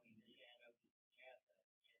between this anode and the cathode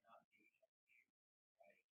cannot be up here,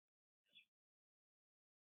 right?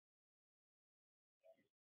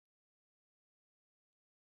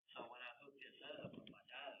 So when I hook this up with my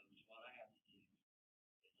diodes, what I have to do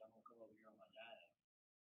is I'm gonna come over here on my diode,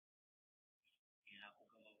 and I'm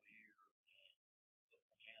gonna come over here and put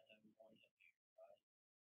my cathode point up here, right?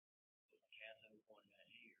 Put my cathode point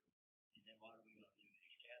right here, and then what are we gonna do with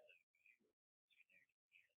these cathodes right here?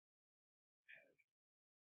 Connect them.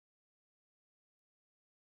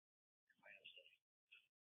 Everybody understand?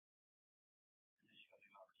 And this is gonna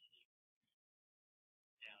be my resistor.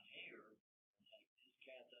 Down here, I'm gonna take this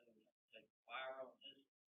cathode, take the wire on this,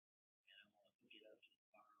 and I'm gonna hook it up to the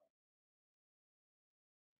wire on.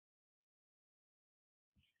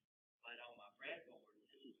 But on my breadboard,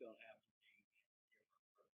 this is gonna have to be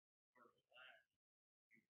different vertical lines.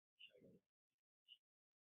 Show you.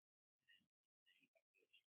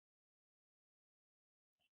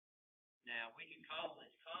 Now we can call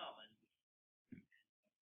this common,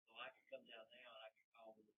 so I can come down now and I can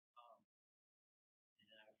call this common, and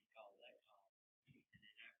then I can call that common, and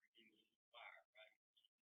then that reduces the wire, right?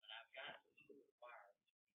 But I've got to move the wire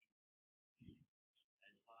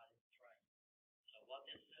as hot as the train. So what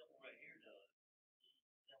this symbol right here does, this is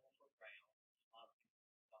the symbol for ground. A lot of people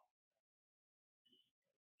call it ground. This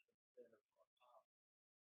is the center for common.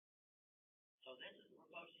 So this is we're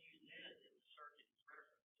supposed to use this as a circuit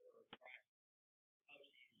reference or practice. We're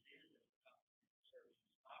supposed to use this as a common circuit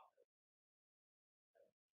operator.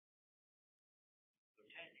 So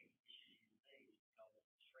technically, we should use these because of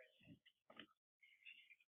the stress.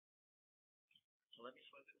 So let me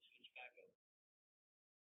switch back over.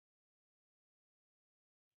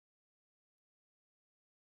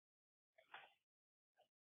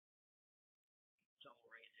 So I'm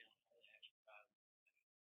gonna bring it down to the actual side.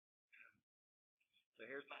 So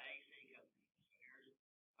here's my AC coming in. So here's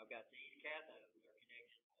I've got these cathodes are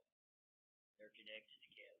connected. They're connected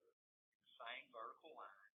together in the same vertical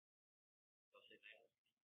line. You'll see that.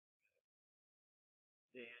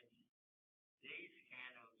 Then these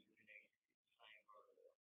canodes are connected to the same vertical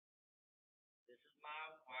line. This is my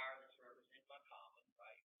wire that's represented by common,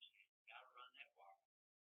 right? Gotta run that wire.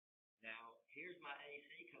 Now here's my AC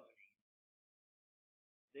coming in.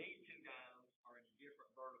 These two diodes are in a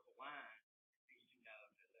different vertical line. These two diodes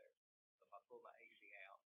pull my AC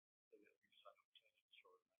out. So that we're just like I'm touching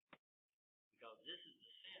short. Because this is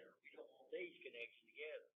the center. We don't want these connected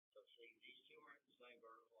together. So see, these two are in the same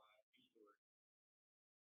vertical line. These two are.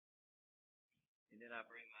 And then I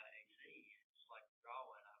bring my AC, just like the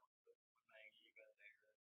drawing, I would put my AC right there.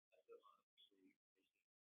 I put my AC in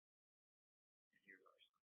here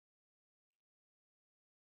first.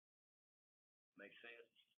 Makes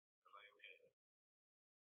sense? Everybody okay?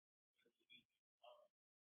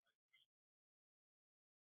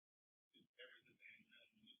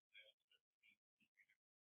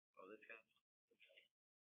 Oh, this guy? Okay.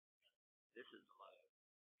 This is the low.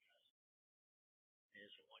 And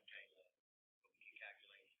it's a 1K low. But we can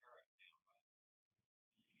calculate the current now, right?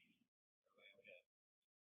 Everybody okay?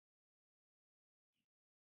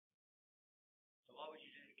 So what would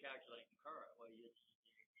you do to calculate the current? Well, you use your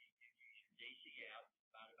DC out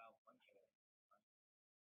divided by 1K. Right?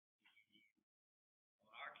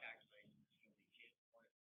 On our calculation, it's going to be 10.4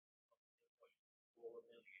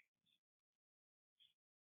 milliamps.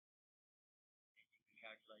 And you can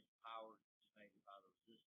calculate the power dissipated by the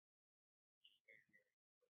resistance. Which is very, very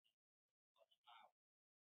important. Lots of power.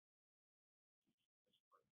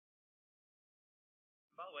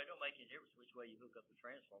 By the way, it don't make any difference which way you hook up the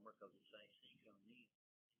transformer because it's the same thing coming in.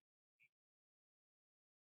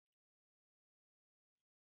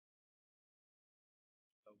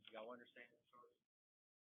 So y'all understand that sort of?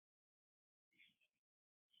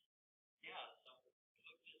 Yeah, so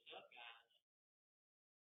look this up, guys.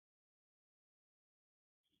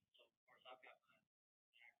 So of course I've got mine.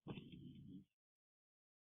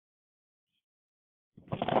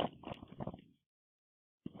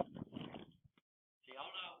 See,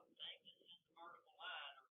 all I would think is just the vertical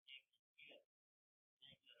line or things you get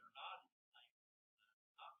things that are not in the same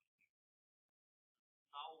not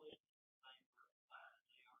it's always the same vertical line.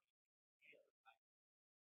 They are together. Right?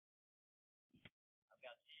 I've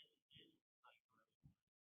got this and this is the same vertical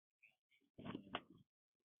line.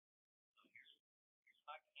 So here's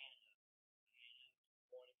my candle.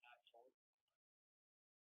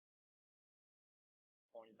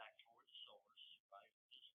 Pointing back towards the source, right?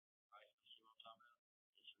 Right? You see what I'm talking about?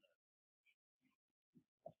 This or that.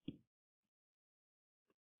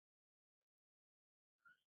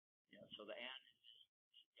 Yeah, so the end is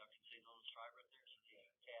y'all can see the little stripe right there. So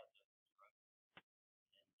the cabinet, right?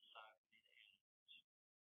 And the side would be the end,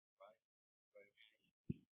 right? Right.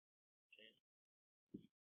 Okay.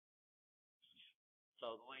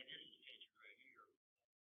 So the way this is pictured right here,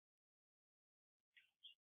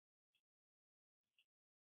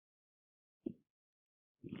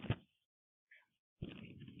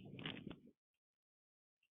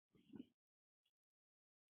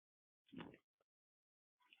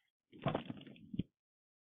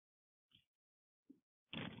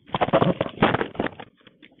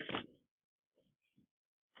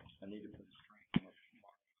 I need to put a string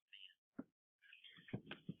mark.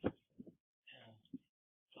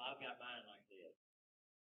 So I've got mine like this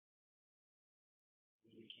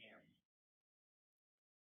with the camera.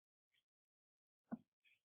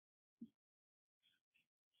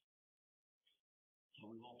 So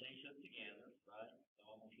we want these up together, right? So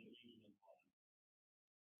I'm gonna put these in one.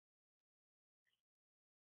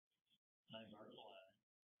 Same vertical line,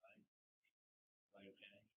 right? Right,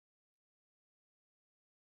 okay.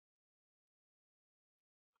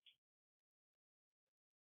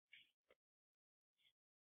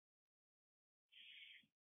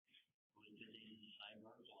 We put these in the same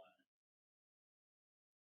vertical line,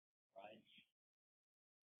 right?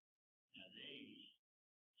 Now these,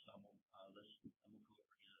 so I'm gonna I'm gonna go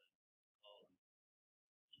over here and color.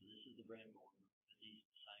 So this is the breadboard. Put these in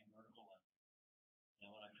the same vertical line.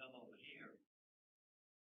 Now when I come over here,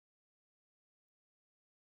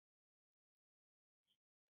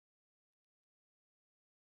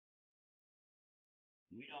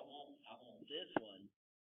 I want this one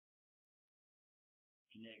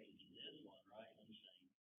connected to this one, right? I'm saying.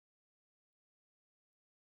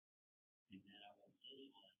 And then I want this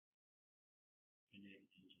one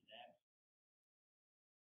connected to that one.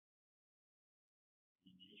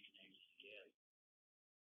 And these connected together.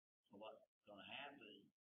 So what's gonna happen,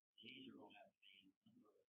 these are gonna have to be in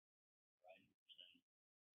number, right? I'm saying.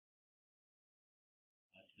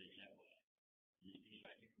 That's fit that way. And then these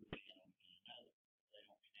right here would be in another. They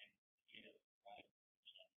don't connect together, right?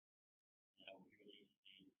 So and over here these would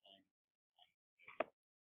be in the same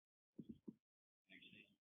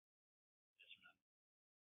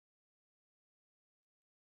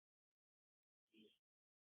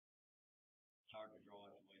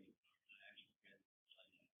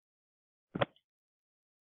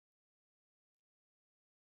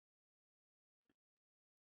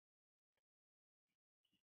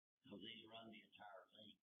because these run the entire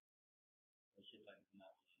thing. Let's see if I can come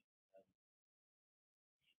out with it.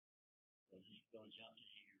 So this is going to jump to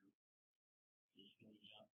here. This is going to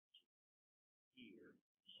jump to here.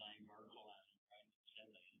 The same vertical line, right? Set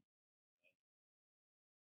that.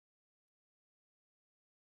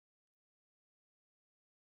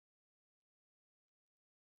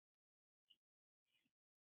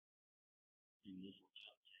 And this will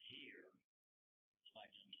jump to here. It's like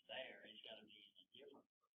jump to there. It's got to be in a different.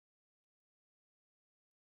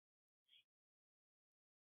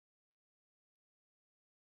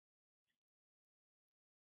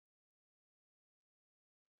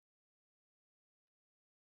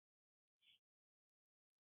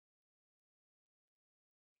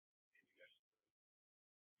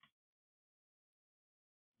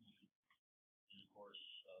 And of course,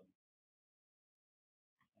 I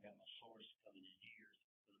got my source coming in here. So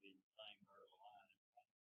it's going to be the same vertical line.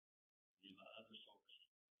 And then my other source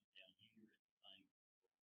down here is the same.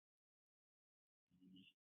 And then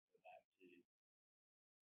just go back to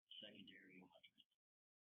secondary on my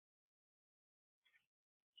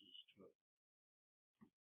transistor.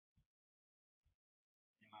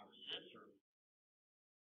 And my resistor,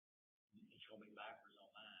 it's going to be backwards on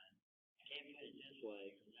mine. I can't put it this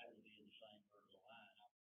way because that would be in the same vertical line.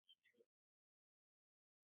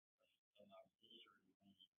 So my resistor is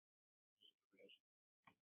going in this direction.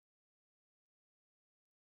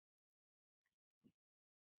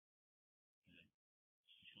 Okay.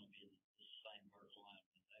 It's going to be in the same vertical line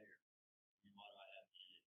in there. And what do I have to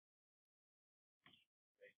do?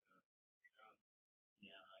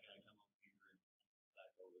 Yeah, I got to come over here and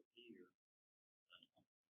back over here.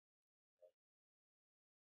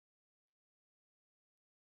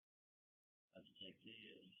 I have to take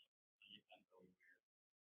this. I need to back over here.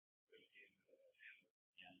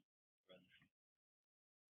 Yeah, run this.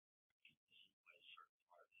 This is the way a certain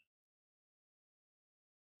part of it.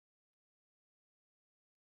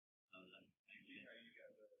 Oh, that. Yeah, you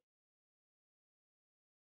got the.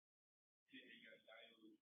 Yeah, you got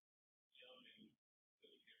diode jumping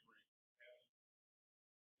to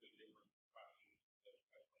the different processes.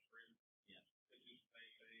 Yeah. It's just the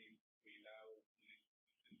same thing. We know.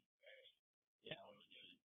 Yeah.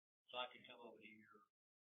 So I can come over here.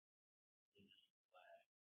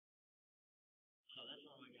 So that's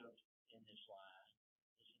when we go in this line.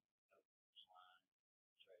 This is go this line.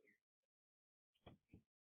 It's right here.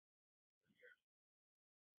 Right here.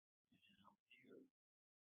 And then over here.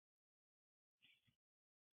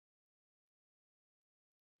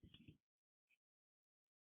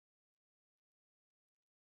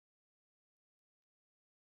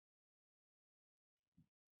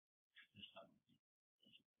 This time.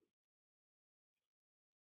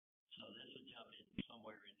 So this would jump in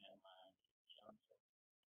somewhere in that line. It's right here.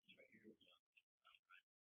 Right.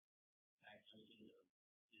 Actually, do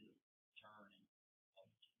the turning.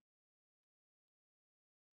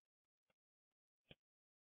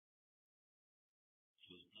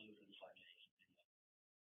 So it's blue and it's like a.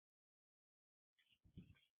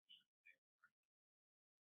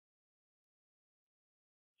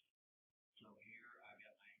 So here I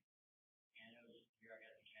got my anodes. Here I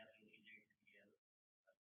got the cathode connected together.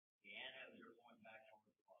 The anodes are going back towards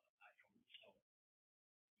the bottom, back towards the solar.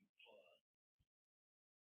 Plug.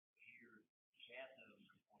 Here, the cathodes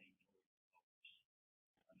are pointing towards the focus.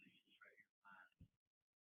 I mean, it's right here. Mine.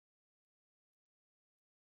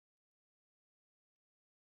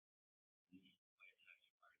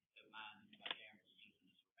 Mine, my camera's using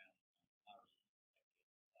this around.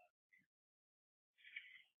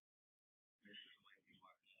 This is the way we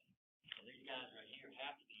work. So these guys right here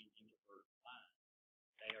have to be in inverted line.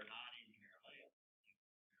 They are not in parallel.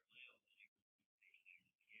 Parallel, you can put these things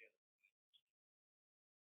together.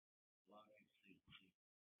 A lot of people see.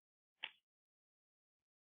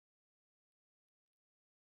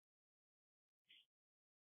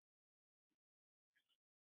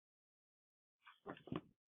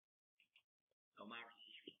 So my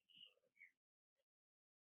resistors over here.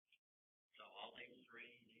 So all these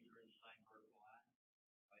three, these are in the same vertical line.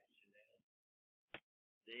 Right, you see that?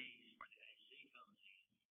 These, where the AC comes in,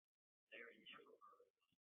 they're in different vertical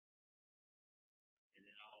lines. And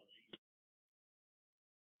then all of these, this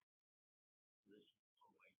is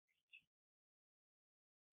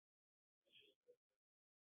the way.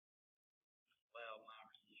 Well, my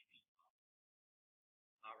resistors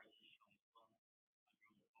on the front, I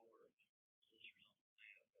go forward, resistors on the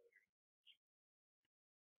left over here.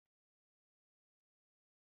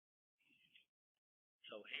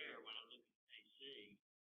 So here, when I look at AC,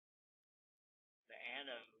 the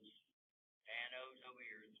anodes over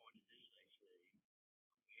here is pointing to this AC.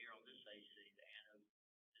 Here on this AC, the anode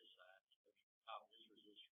this side,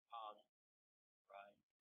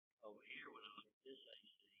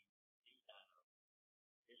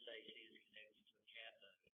 AC is connected to a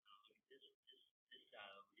cathode. This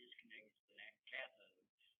diode is connected to that cathode.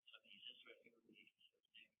 So I mean, this right here would be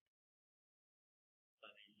connected. So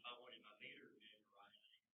I mean, if I wanted my meter to measure right,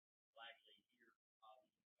 likely here,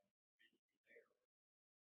 probably there.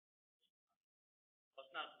 Well,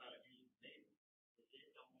 it's not about a digital meter.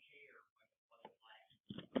 It don't care what the black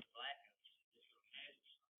is. It's going to measure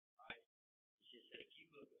something, right? It's just that if you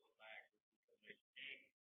look at the backwards, because there's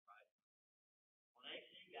negative, right? When they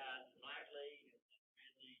see guys, the black lead and the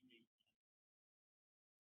red lead,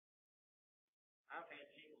 I've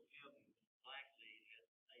had people tell me that the black lead has,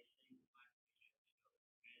 they see the black lead has to go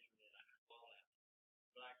measure it at a wall out.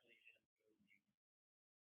 The black lead has to go to you.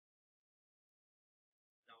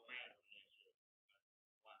 No matter what they say.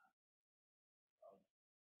 Why?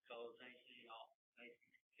 Because they see all, they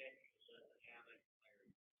see technical stuff that happen there.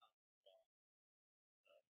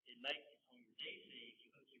 It makes it on your DC, if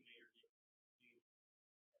you hook your meter,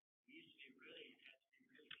 you used to be really, you have to be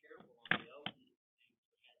really careful on the old things that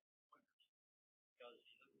had pointers. Because if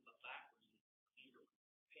you look at the backwards, the meter would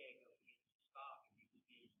peg up against the stock and you could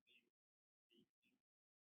be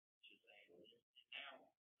just saying, now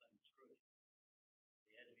things crooked.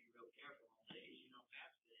 You had to be real careful on these. You don't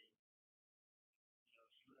have to, you know,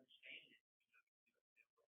 if you understand it, you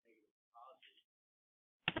know, negative positive.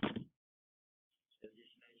 So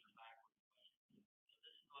just measure backwards. So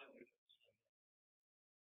this is why we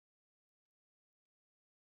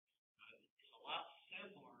it's a lot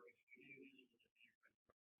simpler if we do this with a different.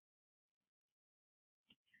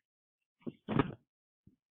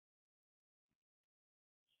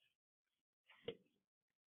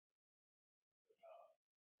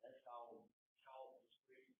 That's called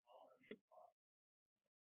discrete polarity.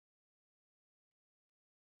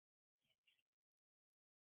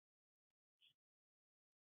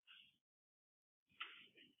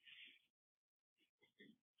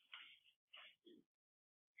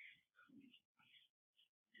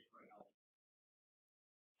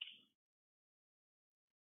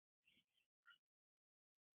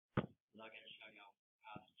 I'm going to show y'all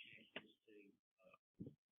how to change this to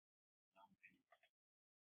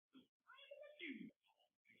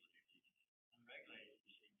unregulated.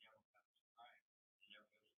 You see, never comes right. It never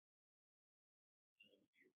goes to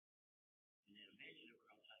here. And then eventually we're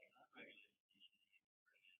going to take unregulated DC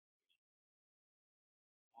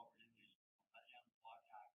what we're doing is right down the block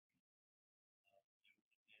diagram.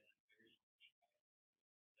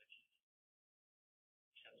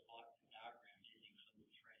 Except the block diagram didn't include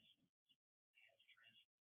the transformer. It has a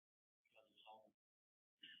transformer because it's all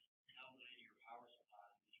no linear power supply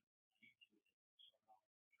that you need to start off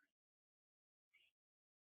with the transformer.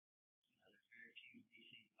 There's very few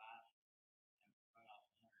DC devices that run off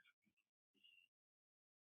 120 DC.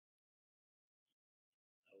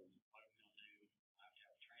 So what I'm going to do, I have to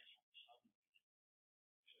have a transformer somewhere set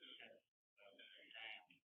down. But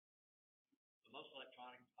most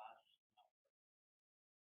electronic devices are not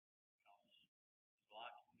working. The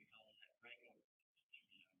block we call it that regular, you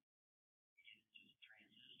know, which is just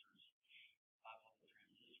transistors, bipolar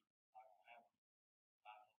transistors. I don't have a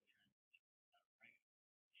bipolar transistor, not a regular.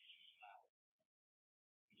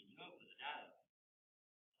 We can do it with a diode.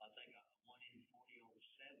 I think a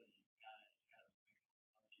 1N40/7 got a regular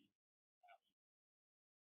function.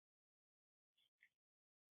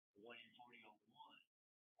 1N40/1, 4001.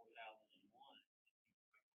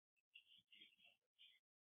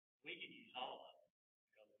 We can use all of them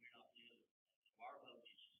because we're not dealing with that. So our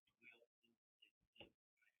voltage is 12.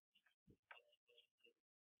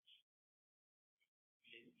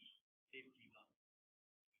 50 volts.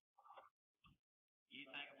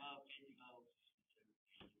 Anything above 50 volts is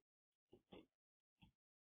considered.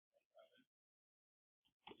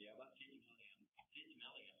 Yeah, about 50 milliamps. 50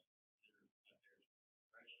 milliamps are up there.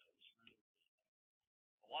 Threshold.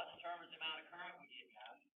 Well, what determines the amount of current we get,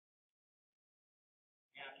 guys?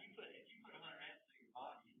 Yeah, if you put 100 amps through your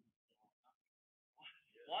body,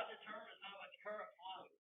 what determines how much current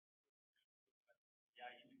flows?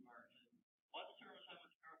 Yeah, you do burn too. What determines how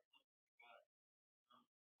much current flows through your body?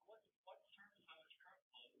 What determines how much current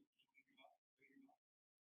flows through your body?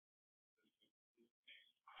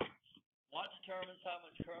 What determines how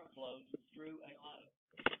much current flows through a load?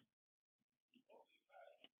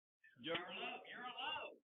 You're a load. You're a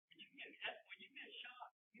load. When you get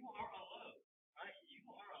shot, you are a load. Right? You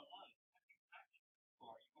are a load. You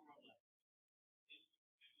are a load.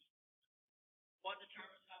 What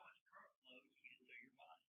determines how much current flows through your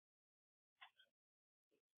body?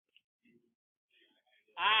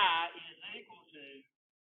 I is equal to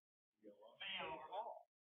V over R.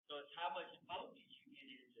 So it's how much voltage you get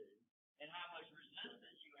into and how much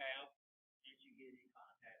resistance you have that you get in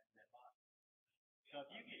contact with So if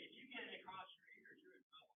you get it across your ears, you're in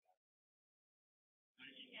trouble. But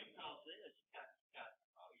if you get across this, you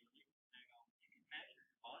can measure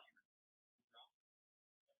your body rate.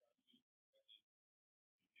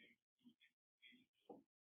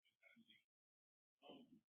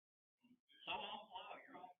 So on flow,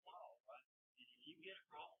 you're on flow, right? And if you get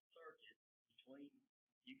across the circuit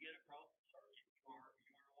you get across the circuit, you are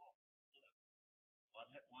walking. What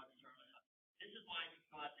determines that? This is why you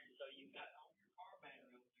go out there. So you've got on your car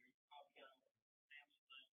battery over there. You probably got over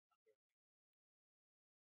Samsung.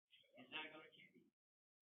 Is that going to kill you?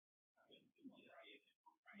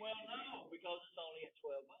 Well, no, because it's only at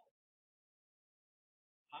 12 volts.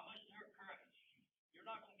 How much current? You're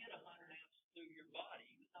not going to get 100 amps through your body,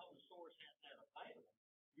 even though the source has that available.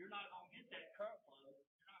 You're not going to get that current flow.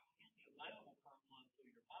 You're not going to get the available current flow through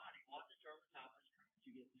your body. What determines how much current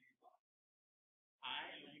you get through your body?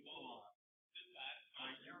 I equal on.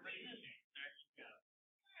 Your resistance. There you go.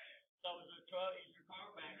 So is your car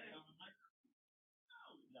battery on the liquor?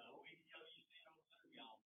 No. Even though you see it on the movie,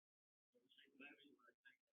 y'all. Ever seen the movie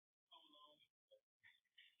where they take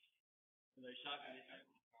they shock you with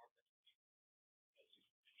the car battery?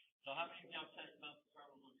 So how many of y'all take both the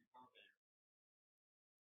terminals on your car battery?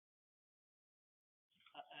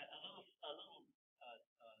 A little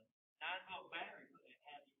 9-volt battery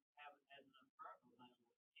has enough current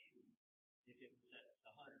available to you if it was at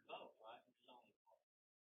 100 volts, right? It's only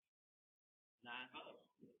 9 volts.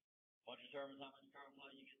 What determines how much current flow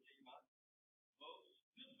you get to your body? Volts.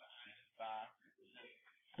 5.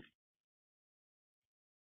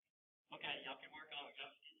 Okay, y'all can work on it.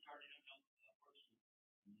 Y'all get started on the first one.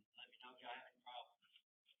 Let me know if y'all have any problems.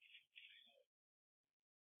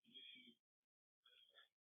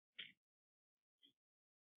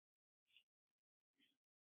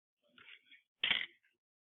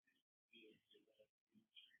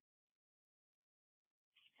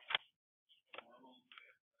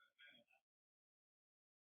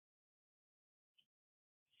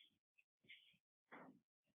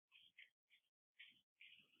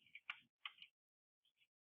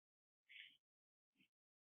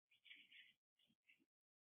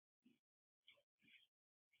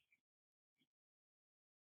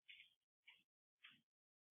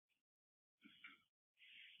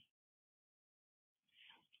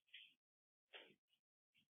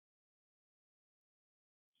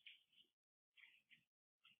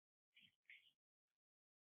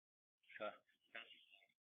 Okay.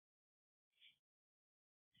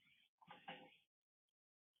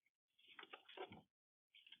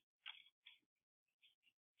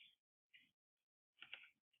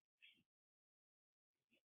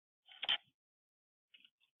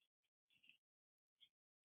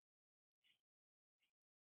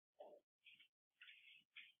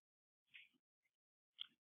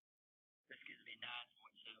 This gives me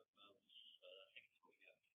 9.7 volts.